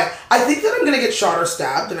know why. I think that I'm going to get shot or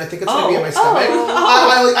stabbed, and I think it's going to be in my stomach. Oh.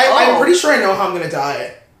 I'm pretty sure I know how I'm going to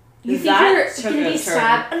die. You think you're going to be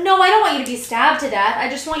stabbed? No, I don't want you to be stabbed to death. I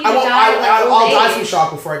just want you to die I'll die from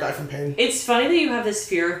shock before I die from pain. It's funny that you have this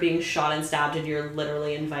fear of being shot and stabbed and you're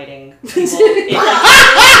literally inviting people. You're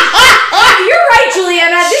right,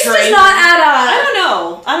 Juliana. This does not add up.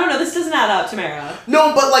 I don't know. This doesn't add up, Tamara.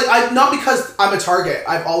 No, but like, not because I'm a target.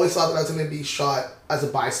 I've always thought that I was going to be shot as a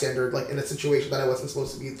bystander, like in a situation that I wasn't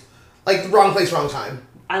supposed to be. Like, wrong place, wrong time.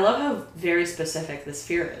 I love how very specific this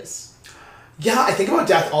fear is. Yeah, I think about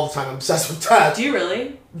death all the time. I'm obsessed with death. Do you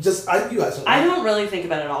really? You guys don't know. I don't really think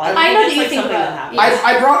about it at all. I know that you think about it.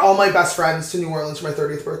 I brought all my best friends to New Orleans for my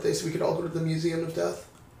 30th birthday so we could all go to the Museum of Death.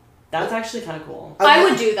 That's actually kind of cool. I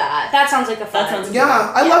would do that. That sounds like a fun.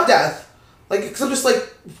 Yeah, I love death. Like, because I'm just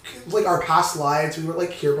like our past lives, we were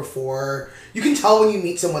like here before. You can tell when you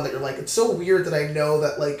meet someone that you're like, it's so weird that I know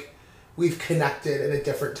that like we've connected in a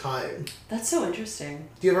different time. That's so interesting.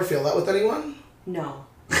 Do you ever feel that with anyone? No.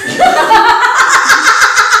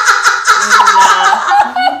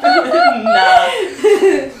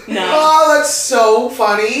 No. Oh, that's so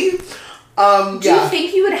funny. Do you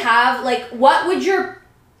think you would have, like, what would your,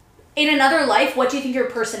 in another life, what do you think your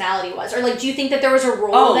personality was? Or, like, do you think that there was a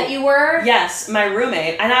role that you were? Yes, my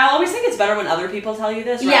roommate, and I always think it's better when other people tell you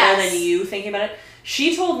this rather than you thinking about it.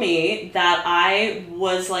 She told me that I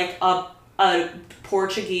was, like, a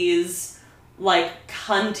Portuguese, like,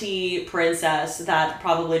 cunty princess that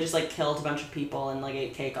probably just, like, killed a bunch of people and, like,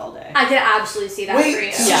 ate cake all day. I could absolutely see that for you.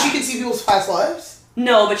 Wait, so she could see people's past lives?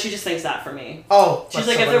 No, but she just thinks that for me. Oh. She's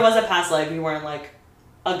like, if there was a past life, you weren't, like,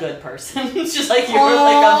 a good person. It's just, like, you were,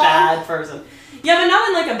 like, a bad person. Yeah, but not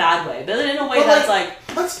in, like, a bad way. But in a way that's, like...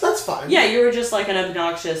 That's fine. Yeah, you were just, like, an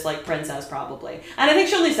obnoxious, like, princess, probably. And I think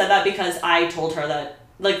she only said that because I told her that,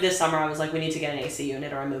 like, this summer I was like, we need to get an AC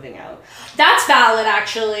unit or I'm moving out. That's valid,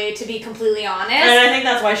 actually, to be completely honest. And I think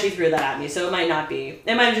that's why she threw that at me, so it might not be.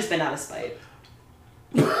 It might have just been out of spite.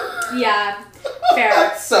 Yeah, fair.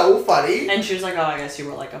 That's so funny. And she was like, oh, I guess you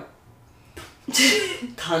were, like, a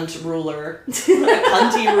cunt ruler. A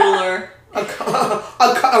cunty ruler.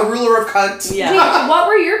 A ruler of cunt. Yeah. Wait, what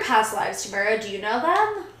were your past lives, Tamara? Do you know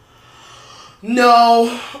them?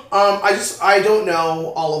 No. I don't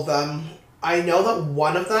know all of them. I know that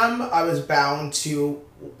one of them, I was bound to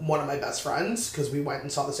one of my best friends because we went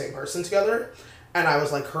and saw the same person together. And I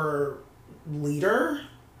was like her leader.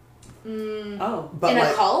 Oh. But in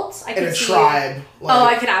like, a cult? in a tribe.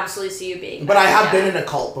 Like, I could absolutely see you being But I have been in a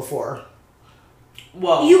cult before.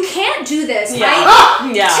 Whoa. You can't do this.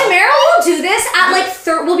 Yeah. Yeah. Tamara will do this at like,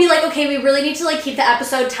 we'll be like, okay, we really need to like keep the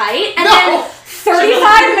episode tight. And then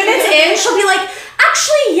 35 minutes in, she'll be like,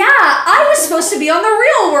 actually, yeah, I was supposed to be on the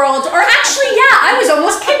real world. Or actually, yeah, I was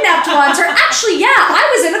almost kidnapped once. Or actually, yeah, I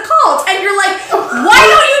was in a cult. And you're like, why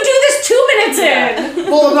don't you do this 2 minutes in?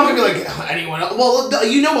 Well, I'm not going to be like anyone else. Well,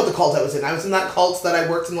 you know what the cult I was in. I was in that cult that I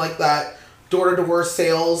worked in like that door-to-door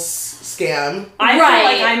sales scam. I feel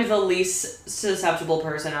like I'm the least susceptible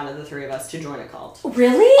person out of the three of us to join a cult.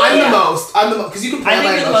 Really? I'm the most. Because you can play I think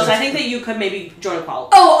my you're the emotions. most. I think that you could maybe join a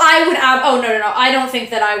cult. Oh, I would. No. I don't think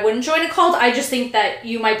that I wouldn't join a cult. I just think that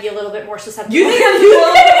you might be a little bit more susceptible. You think I'm a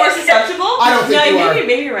little bit more susceptible? I don't think you are.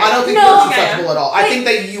 Maybe you're right. I don't think you're susceptible at all. I think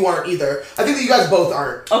that you aren't either. I think that you guys both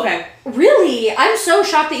aren't. Okay. Really? I'm so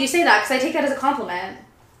shocked that you say that because I take that as a compliment.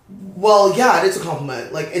 Well, yeah, it is a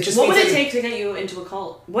compliment. Like, it just. What would it take to get you into a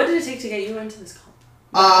cult? What did it take to get you into this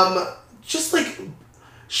cult? Just like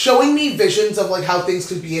showing me visions of like how things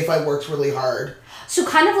could be if I worked really hard. So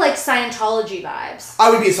kind of like Scientology vibes. I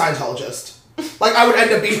would be a Scientologist. Like, I would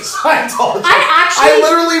end up being a Scientologist. I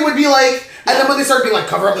literally would be like, and then when they started being like,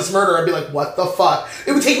 cover up this murder, I'd be like, what the fuck?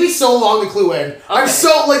 It would take me so long to clue in. Okay. I'm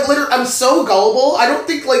so, like, I'm so gullible. I don't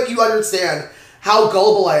think, like, you understand how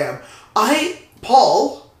gullible I am.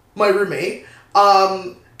 Paul, my roommate,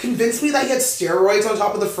 convinced me that he had steroids on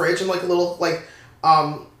top of the fridge and like a little like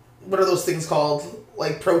what are those things called?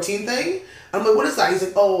 Like protein thing. And I'm like, what is that? He's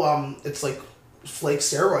like, oh, it's like flake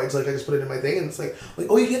steroids. Like I just put it in my thing, and it's like,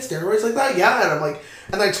 oh, you get steroids like that? Yeah. And I'm like,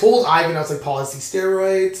 and I told Ivan, I was like, Paul has these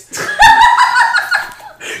steroids.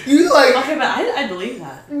 You like okay, but I believe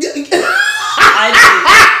that. I believe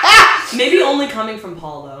that. Maybe only coming from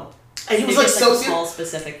Paul though. And he was like so a Paul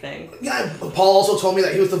specific thing. Yeah, Paul also told me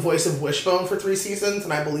that he was the voice of Wishbone for 3 seasons,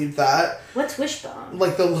 and I believed that. What's Wishbone?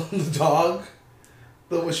 Like the dog.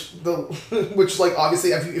 Which like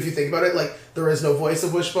obviously if you think about it, like there is no voice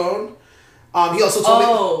of Wishbone. He also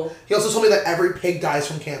told me that every pig dies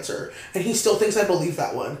from cancer, and he still thinks I believe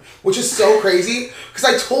that one, which is so crazy.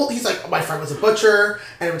 Because he's like, my friend was a butcher,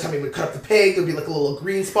 and every time he would cut up the pig, there'd be like a little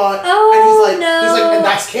green spot, and he's like, and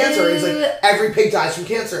that's cancer. He's like, every pig dies from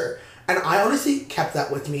cancer, and I honestly kept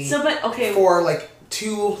that with me. For like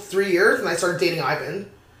 2-3 years, and I started dating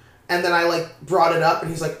Ivan, and then I like brought it up,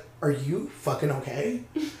 and he's like, are you fucking okay?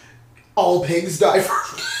 All pigs die from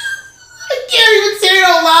I can't even say it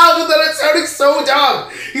out loud, but then it sounded so dumb.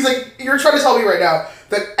 He's like, you're trying to tell me right now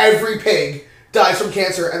that every pig dies from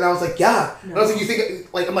cancer. And I was like, yeah. No. And I was like, you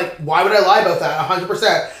think, like, I'm like, why would I lie about that?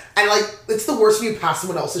 100%. And like, it's the worst when you pass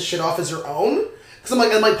someone else's shit off as your own. Because I'm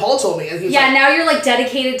like, and like Paul told me. And he was like, now you're like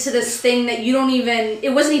dedicated to this thing that you don't even,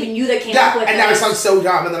 it wasn't even you that came up with it. And now it sounds so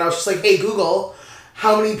dumb. And then I was just like, hey, Google,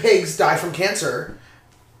 how many pigs die from cancer?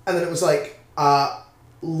 And then it was like,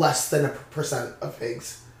 less than 1% of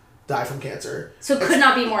pigs die from cancer. So it could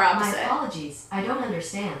not be more opposite. My apologies. I don't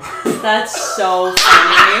understand. That's so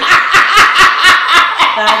funny.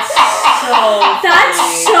 That's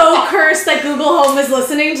so cursed that Google Home is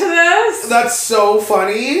listening to this. That's so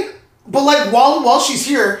funny. But like while she's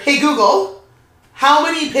here, hey Google, how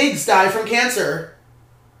many pigs die from cancer?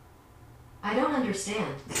 I don't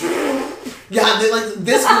understand. Yeah, they like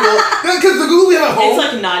this Google, because the Google we have at home. It's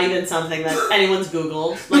like not even something that anyone's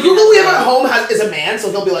Googled. The Google we have at home is a man,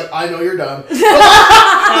 so he'll be like, I know you're dumb. Female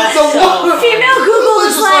Google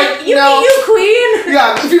is like, you be you, queen.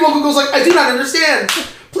 Yeah, the female Google's like, I do not understand.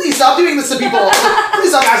 Please stop doing this to people. Please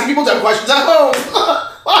stop asking people dumb questions at home.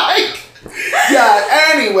 Like,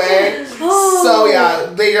 yeah, anyway. So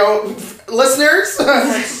yeah, they don't, listeners,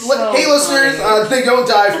 hey listeners, they don't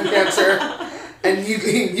die from cancer. And you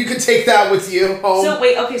can take that with you home. So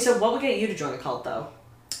wait, okay, so what would get you to join a cult though?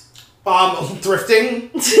 Thrifting.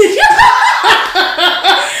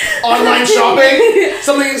 Online shopping.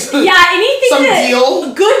 Something. Yeah, anything. Some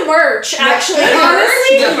deal. Good merch, actually. Yeah.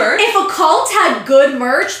 Honestly, Good merch. If a cult had good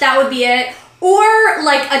merch, that would be it. Or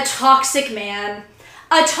like a toxic man.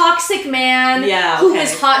 A toxic man who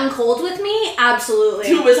was hot and cold with me? Absolutely.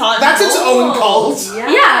 Who was hot and That's cold? its own cult.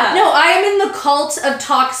 Yeah. No, I am in the cult of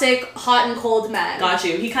toxic, hot and cold men. Got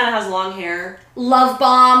you. He kind of has long hair. Love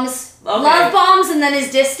bombs. Okay. Love bombs and then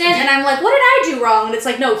is distant. And I'm like, what did I do wrong? And it's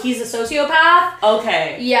like, no, he's a sociopath.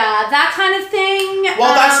 Okay. Yeah, that kind of thing.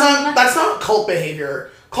 Well, that's not cult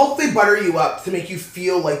behavior. Cult, they butter you up to make you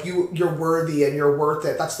feel like you're worthy and you're worth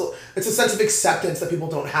it. It's a sense of acceptance that people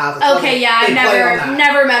don't have. It's okay, yeah, I've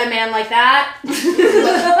never met a man like that. Men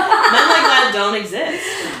like that don't exist.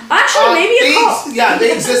 Actually, maybe a cult. Yeah,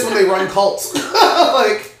 they exist when they run cults.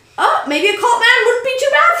 Like, maybe a cult man wouldn't be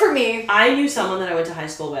too bad for me. I knew someone that I went to high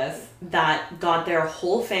school with that got their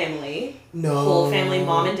whole family, mom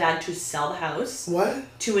and dad, to sell the house. What?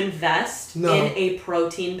 To invest in a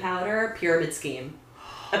protein powder pyramid scheme.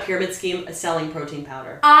 A pyramid scheme selling protein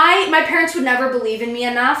powder. My parents would never believe in me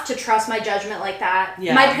enough to trust my judgment like that.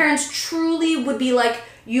 Yeah. My parents truly would be like,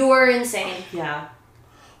 you are insane. Yeah.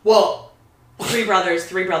 Well, three brothers.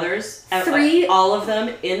 All of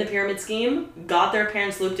them in the pyramid scheme, got their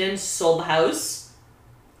parents looped in, sold the house.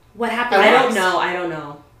 What happened next? I don't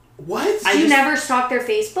know. What? You never stalked their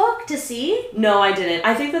Facebook to see? No, I didn't.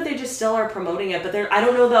 I think that they just still are promoting it, but I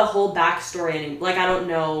don't know the whole backstory anymore. Like, I don't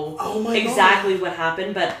know exactly what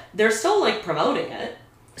happened, but they're still, like, promoting it.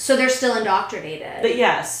 So they're still indoctrinated. But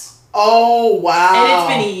yes. Oh, wow. And it's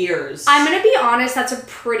been years. I'm gonna be honest, that's a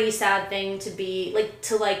pretty sad thing to be,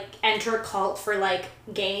 to enter a cult for,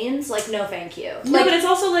 gains. No, thank you. No, but it's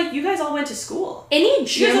also, you guys all went to school. Any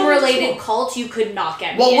gym-related cult you could not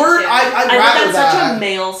get me into. I'd rather that's such a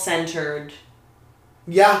male-centered...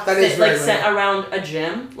 Yeah, that is very set around a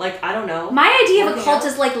gym. I don't know. My idea of a cult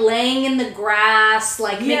is laying in the grass,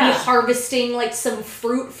 maybe harvesting some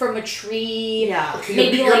fruit from a tree. Yeah. Okay,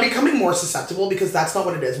 maybe you're becoming more susceptible because that's not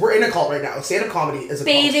what it is. We're in a cult right now. Stand-up comedy is a cult.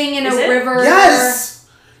 Bathing in a river. Yes!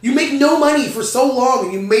 You make no money for so long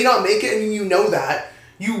and you may not make it and you know that.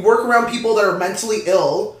 You work around people that are mentally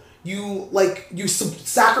ill. you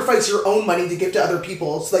sacrifice your own money to give to other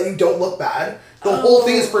people so that you don't look bad. The whole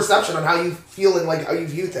thing is perception on how you feel and like how you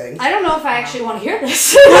view things. I don't know if I actually want to hear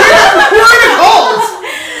this. You're in a cult!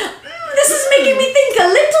 This is making me think a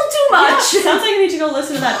little too much. Yeah, sounds like you need to go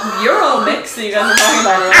listen to that Euro mix that you guys were talking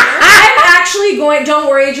about earlier. I'm actually going, don't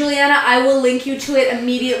worry, Juliana, I will link you to it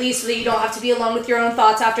immediately so that you don't have to be alone with your own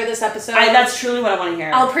thoughts after this episode. That's truly what I want to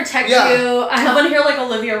hear. I'll protect you. I want to hear like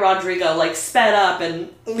Olivia Rodrigo, like sped up and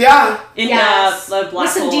in yes. the black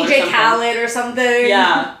with some hole DJ or Khaled or something.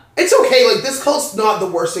 Yeah. It's okay, like, this cult's not the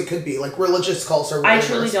worst it could be. Like, religious cults are really I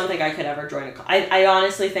truly don't think I could ever join a cult. I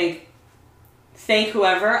honestly think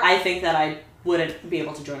whoever, I think that I wouldn't be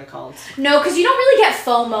able to join a cult. No, because you don't really get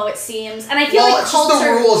FOMO, it seems. And I feel like it's cults just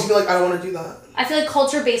the rules. You'd be like, I don't want to do that. I feel like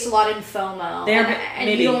cults are based a lot in FOMO. And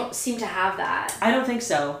maybe. you don't seem to have that. I don't think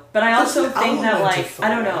so. But I also think that, like, I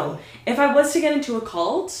don't know. If I was to get into a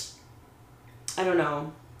cult, I don't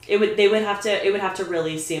know. It would have to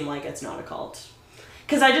really seem like it's not a cult.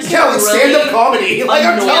 Because I just like really stand-up comedy. Like,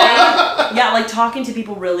 I'm telling yeah, like talking to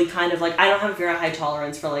people really kind of like, I don't have a very high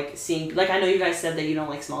tolerance for like seeing, like I know you guys said that you don't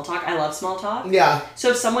like small talk. I love small talk. Yeah. So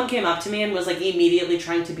if someone came up to me and was like immediately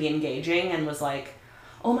trying to be engaging and was like,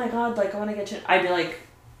 oh my god, like I want to get you, I'd be like,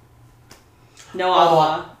 no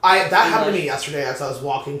agua. That happened to me yesterday as I was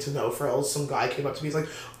walking to No Frills. Some guy came up to me, he's like,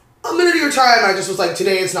 a minute of your time. I just was like,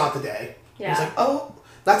 today is not the day. Yeah. He was like, oh.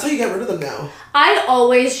 That's how you get rid of them now. I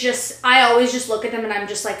always just look at them and I'm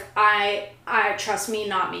just like, I trust me,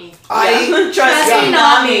 not me. Trust me,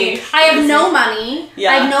 not me. I have no money.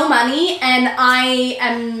 Yeah. I have no money and I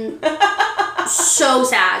am so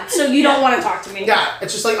sad. So you don't want to talk to me. Yeah,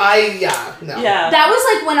 it's just like, no. Yeah. That was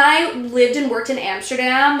like when I lived and worked in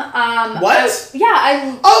Amsterdam. What? That's like 2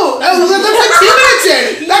 minutes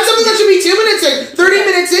in. That's something that should be 2 minutes in. 30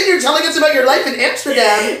 minutes in, you're telling us about your life in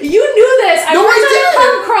Amsterdam. You knew this. I worked on a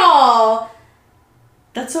pub crawl.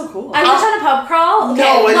 That's so cool. I worked on a pub crawl. Okay,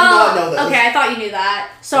 no, I did not know this. Okay, I thought you knew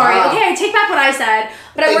that. Sorry. Wow. Okay, I take back what I said.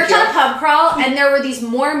 But I worked on a pub crawl, and there were these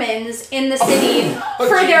Mormons in the city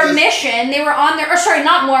for their mission. They were on their,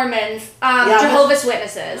 not Mormons, Jehovah's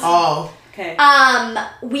Witnesses. Oh. Okay.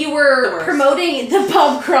 We were promoting the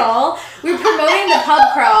pub crawl.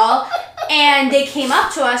 And they came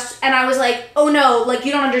up to us, and I was like, oh no, like,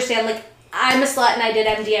 you don't understand, like, I'm a slut and I did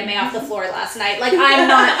MDMA off the floor last night. Like, I'm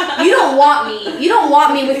not, you don't want me. You don't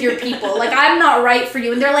want me with your people. Like, I'm not right for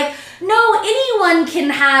you. And they're like, no, anyone can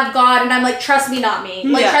have God. And I'm like, trust me, not me.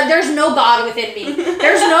 Like, there's no God within me.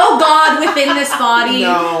 There's no God within this body.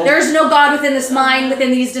 No. There's no God within this mind,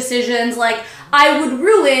 within these decisions. Like, I would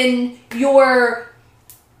ruin your,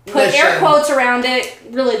 put mission. air quotes around it,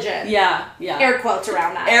 religion. Yeah. Air quotes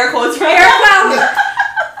around that. Air quotes.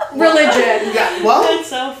 Religion. Yeah, well. That's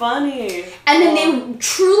so funny. And then they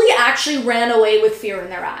truly actually ran away with fear in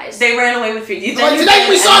their eyes. They ran away with fear. Tonight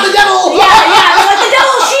we saw the devil! Yeah. Like, the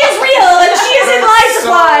devil, she is real, and she is in my So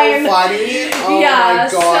decline. funny. Oh Yeah,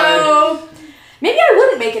 my god. so maybe I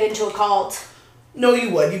wouldn't make it into a cult. No, you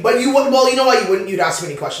would. But you would. Well, you know why you wouldn't? You'd ask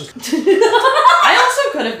many questions. I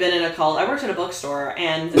also could have been in a cult. I worked at a bookstore,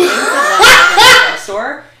 and the things that went on in the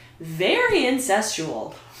bookstore, very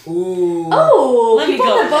incestual. Ooh. Oh, Let me people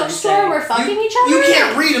go in the ahead and bookstore say. were fucking each other? You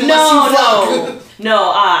can't read unless you fuck.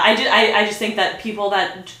 No. I just think that people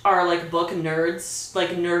that are like book nerds, like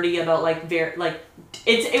nerdy about like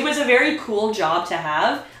it was a very cool job to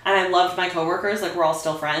have, and I loved my coworkers. Like, we're all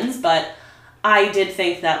still friends, but I did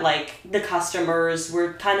think that like the customers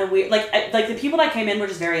were kind of weird. Like the people that came in were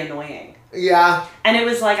just very annoying. Yeah. And it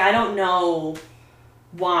was like, I don't know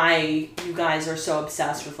why you guys are so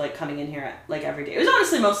obsessed with like coming in here like every day. It was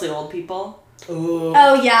honestly mostly old people. Ooh.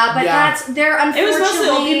 Oh yeah, but they're unfortunately. It was mostly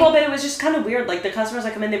old people, but it was just kind of weird. Like, the customers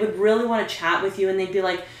that come in, they would really want to chat with you, and they'd be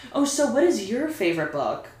like, "Oh, so what is your favorite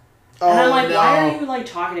book?" And I'm like, why are you like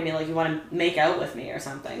talking to me like you want to make out with me or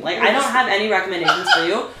something? Like, I don't have any recommendations for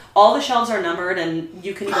you. All the shelves are numbered, and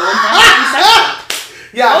you can go and find any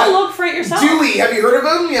section. Yeah. Go look for it yourself. Dewey, have you heard of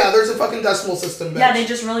him? Yeah, there's a fucking decimal system. Bitch. Yeah, they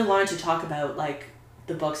just really wanted to talk about like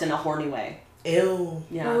the books in a horny way. Ew.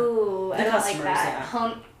 Yeah. Ooh, I don't like that.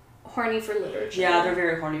 Yeah. Horny for literature. Yeah, they're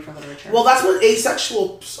very horny for literature. Well, that's what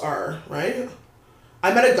asexuals are, right?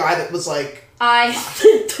 I met a guy that was like. I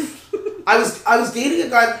was dating a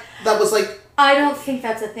guy that was like. I don't think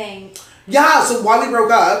that's a thing. Yeah, so why we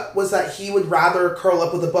broke up was that he would rather curl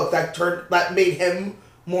up with a book that made him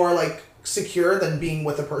more like secure than being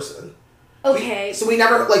with a person. Okay. So we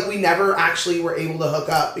never actually were able to hook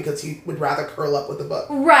up because he would rather curl up with a book.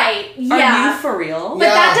 Right. Yeah. Are you for real? But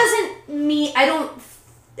that doesn't mean I don't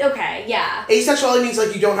Okay, yeah. Asexuality means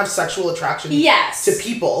like you don't have sexual attraction Yes. to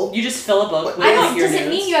people. You just fill a book with I know. your Does it nudes.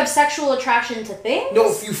 mean you have sexual attraction to things? No,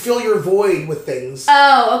 if you fill your void with things.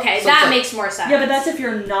 Oh, okay. So That it's like- makes more sense. Yeah, but that's if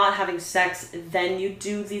you're not having sex, then you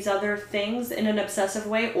do these other things in an obsessive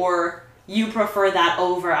way, or you prefer that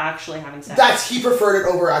over actually having sex. He preferred it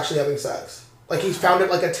over actually having sex. Like he found it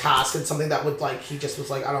like a task and something that would like he just was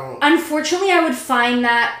like, I don't. Unfortunately, I would find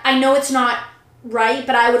that, I know it's not right,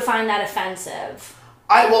 but I would find that offensive.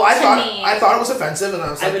 I me. thought it was offensive, and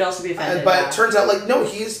I was like, I would also be offended. but it turns out like no,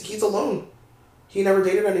 he's alone. He never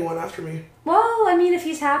dated anyone after me. Well, I mean, if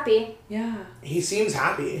he's happy, Yeah. He seems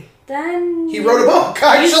happy. then... He wrote a book,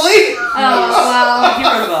 actually. Oh, well, He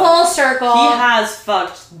wrote a book. full circle. He has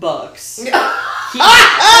fucked books. the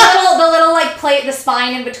little like plate, the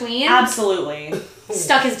spine in between. Absolutely.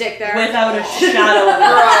 Stuck his dick there. Without a shadow of a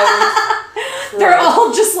doubt. They're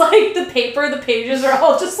all just like the pages are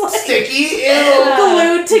all just like Sticky. Ew.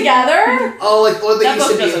 glued together. Oh, like what they That used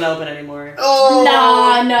book to be. doesn't open anymore.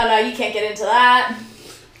 Oh. No, you can't get into that.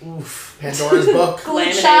 Oof. Pandora's book.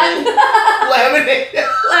 Glued shut. Laminated.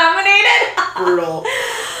 Laminated. Brutal.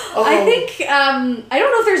 Oh. I think, I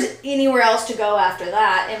don't know if there's anywhere else to go after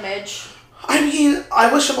that image. I mean,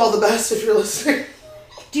 I wish him all the best if you're listening.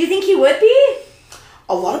 Do you think he would be?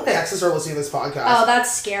 A lot of my exes are listening to this podcast. Oh,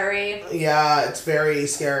 that's scary. Yeah, it's very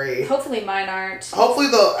scary. Hopefully mine aren't. Hopefully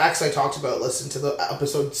the ex I talked about listened to the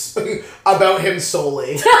episodes about him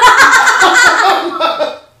solely.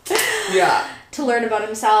 Yeah. To learn about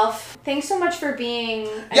himself. Thanks so much for being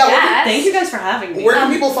a Yeah, guest. Thank you guys for having me. Where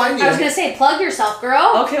can people find you? I was going to say, plug yourself,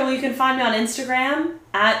 girl. Okay, well, you can find me on Instagram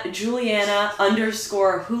at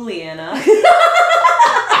Juliana_Juliana.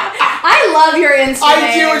 I love your Insta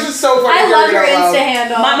I do, it's just so funny. I love your hearing it out Insta loud.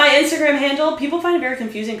 handle. My Instagram handle, people find it very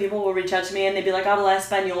confusing. People will reach out to me and they'd be like, habla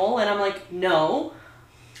español? And I'm like, no.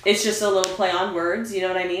 It's just a little play on words, you know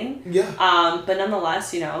what I mean? Yeah. But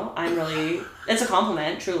nonetheless, I'm really, it's a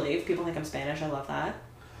compliment, truly. If people think I'm Spanish, I love that.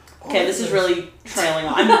 Okay, this is really trailing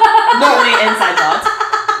off. I'm really inside thoughts.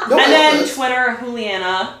 No, And I love then this. Twitter,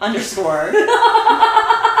 Juliana_.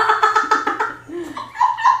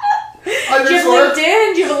 Do you have Underscore.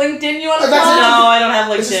 LinkedIn? Do you have a LinkedIn you want to That's plug? it. No, I don't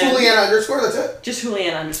have It's just LinkedIn. Juliana _ that's it. Just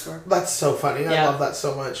Juliana_. That's so funny. I Yeah. love that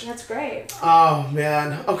so much. That's great. Oh,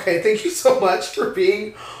 man. Okay, thank you so much for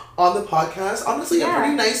being on the podcast. Honestly, Yeah. a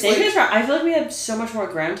pretty nice, Thank you like... guys for, I feel like we have so much more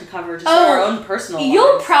ground to cover just Oh, in our own personal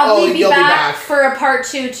You'll lives. probably Oh, be, you'll be back back. for a part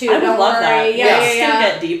 2 too. I would Don't love worry. that. Yeah, It's yeah, gonna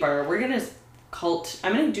yeah. get deeper. We're gonna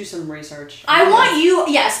I'm gonna do some research. I want you,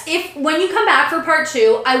 yes, if when you come back for part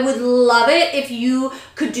 2, I would love it if you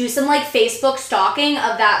could do some like Facebook stalking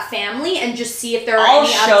of that family and just see if there are I'll any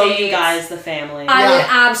show updates. you guys the family. I Yeah, would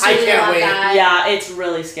absolutely I can't love wait. that. Yeah, it's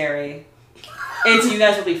really scary. You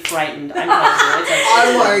guys will be frightened. I'm telling you. It's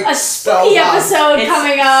I'm like... A spooky so episode It's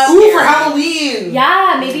coming up. Ooh, for Halloween!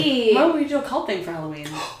 Yeah, maybe. Why don't we do a cult thing for Halloween?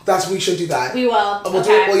 We should do that. We will. We'll do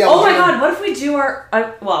Okay. it. Well, yeah, Oh we'll my do it. god, what if we do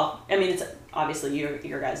obviously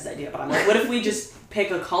your guys' idea, but I'm like, what if we just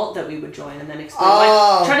pick a cult that we would join and then explain,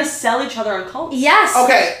 Oh. try to sell each other on cults? Yes.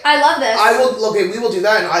 Okay. I love this. We will do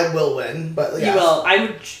that and I will win, but yeah. You will. I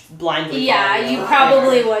would blindly Yeah, follow you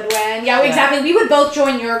probably would win. Yeah, Yeah. exactly. We would both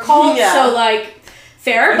join your cult, Yeah. so like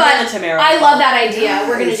fair, Or but join the Tamara I cult. love that idea.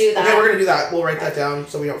 We're gonna do that. Okay, we're gonna do that. We'll write that down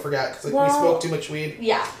so we don't forget because we Well- smoke too much weed.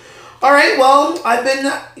 Yeah. All right. Well, I've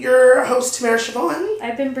been your host Tamara Siobhan,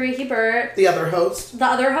 I've been Brie Hebert, the other host. the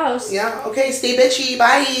other host. Yeah. Okay. Stay bitchy.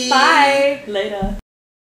 Bye. Bye. Later.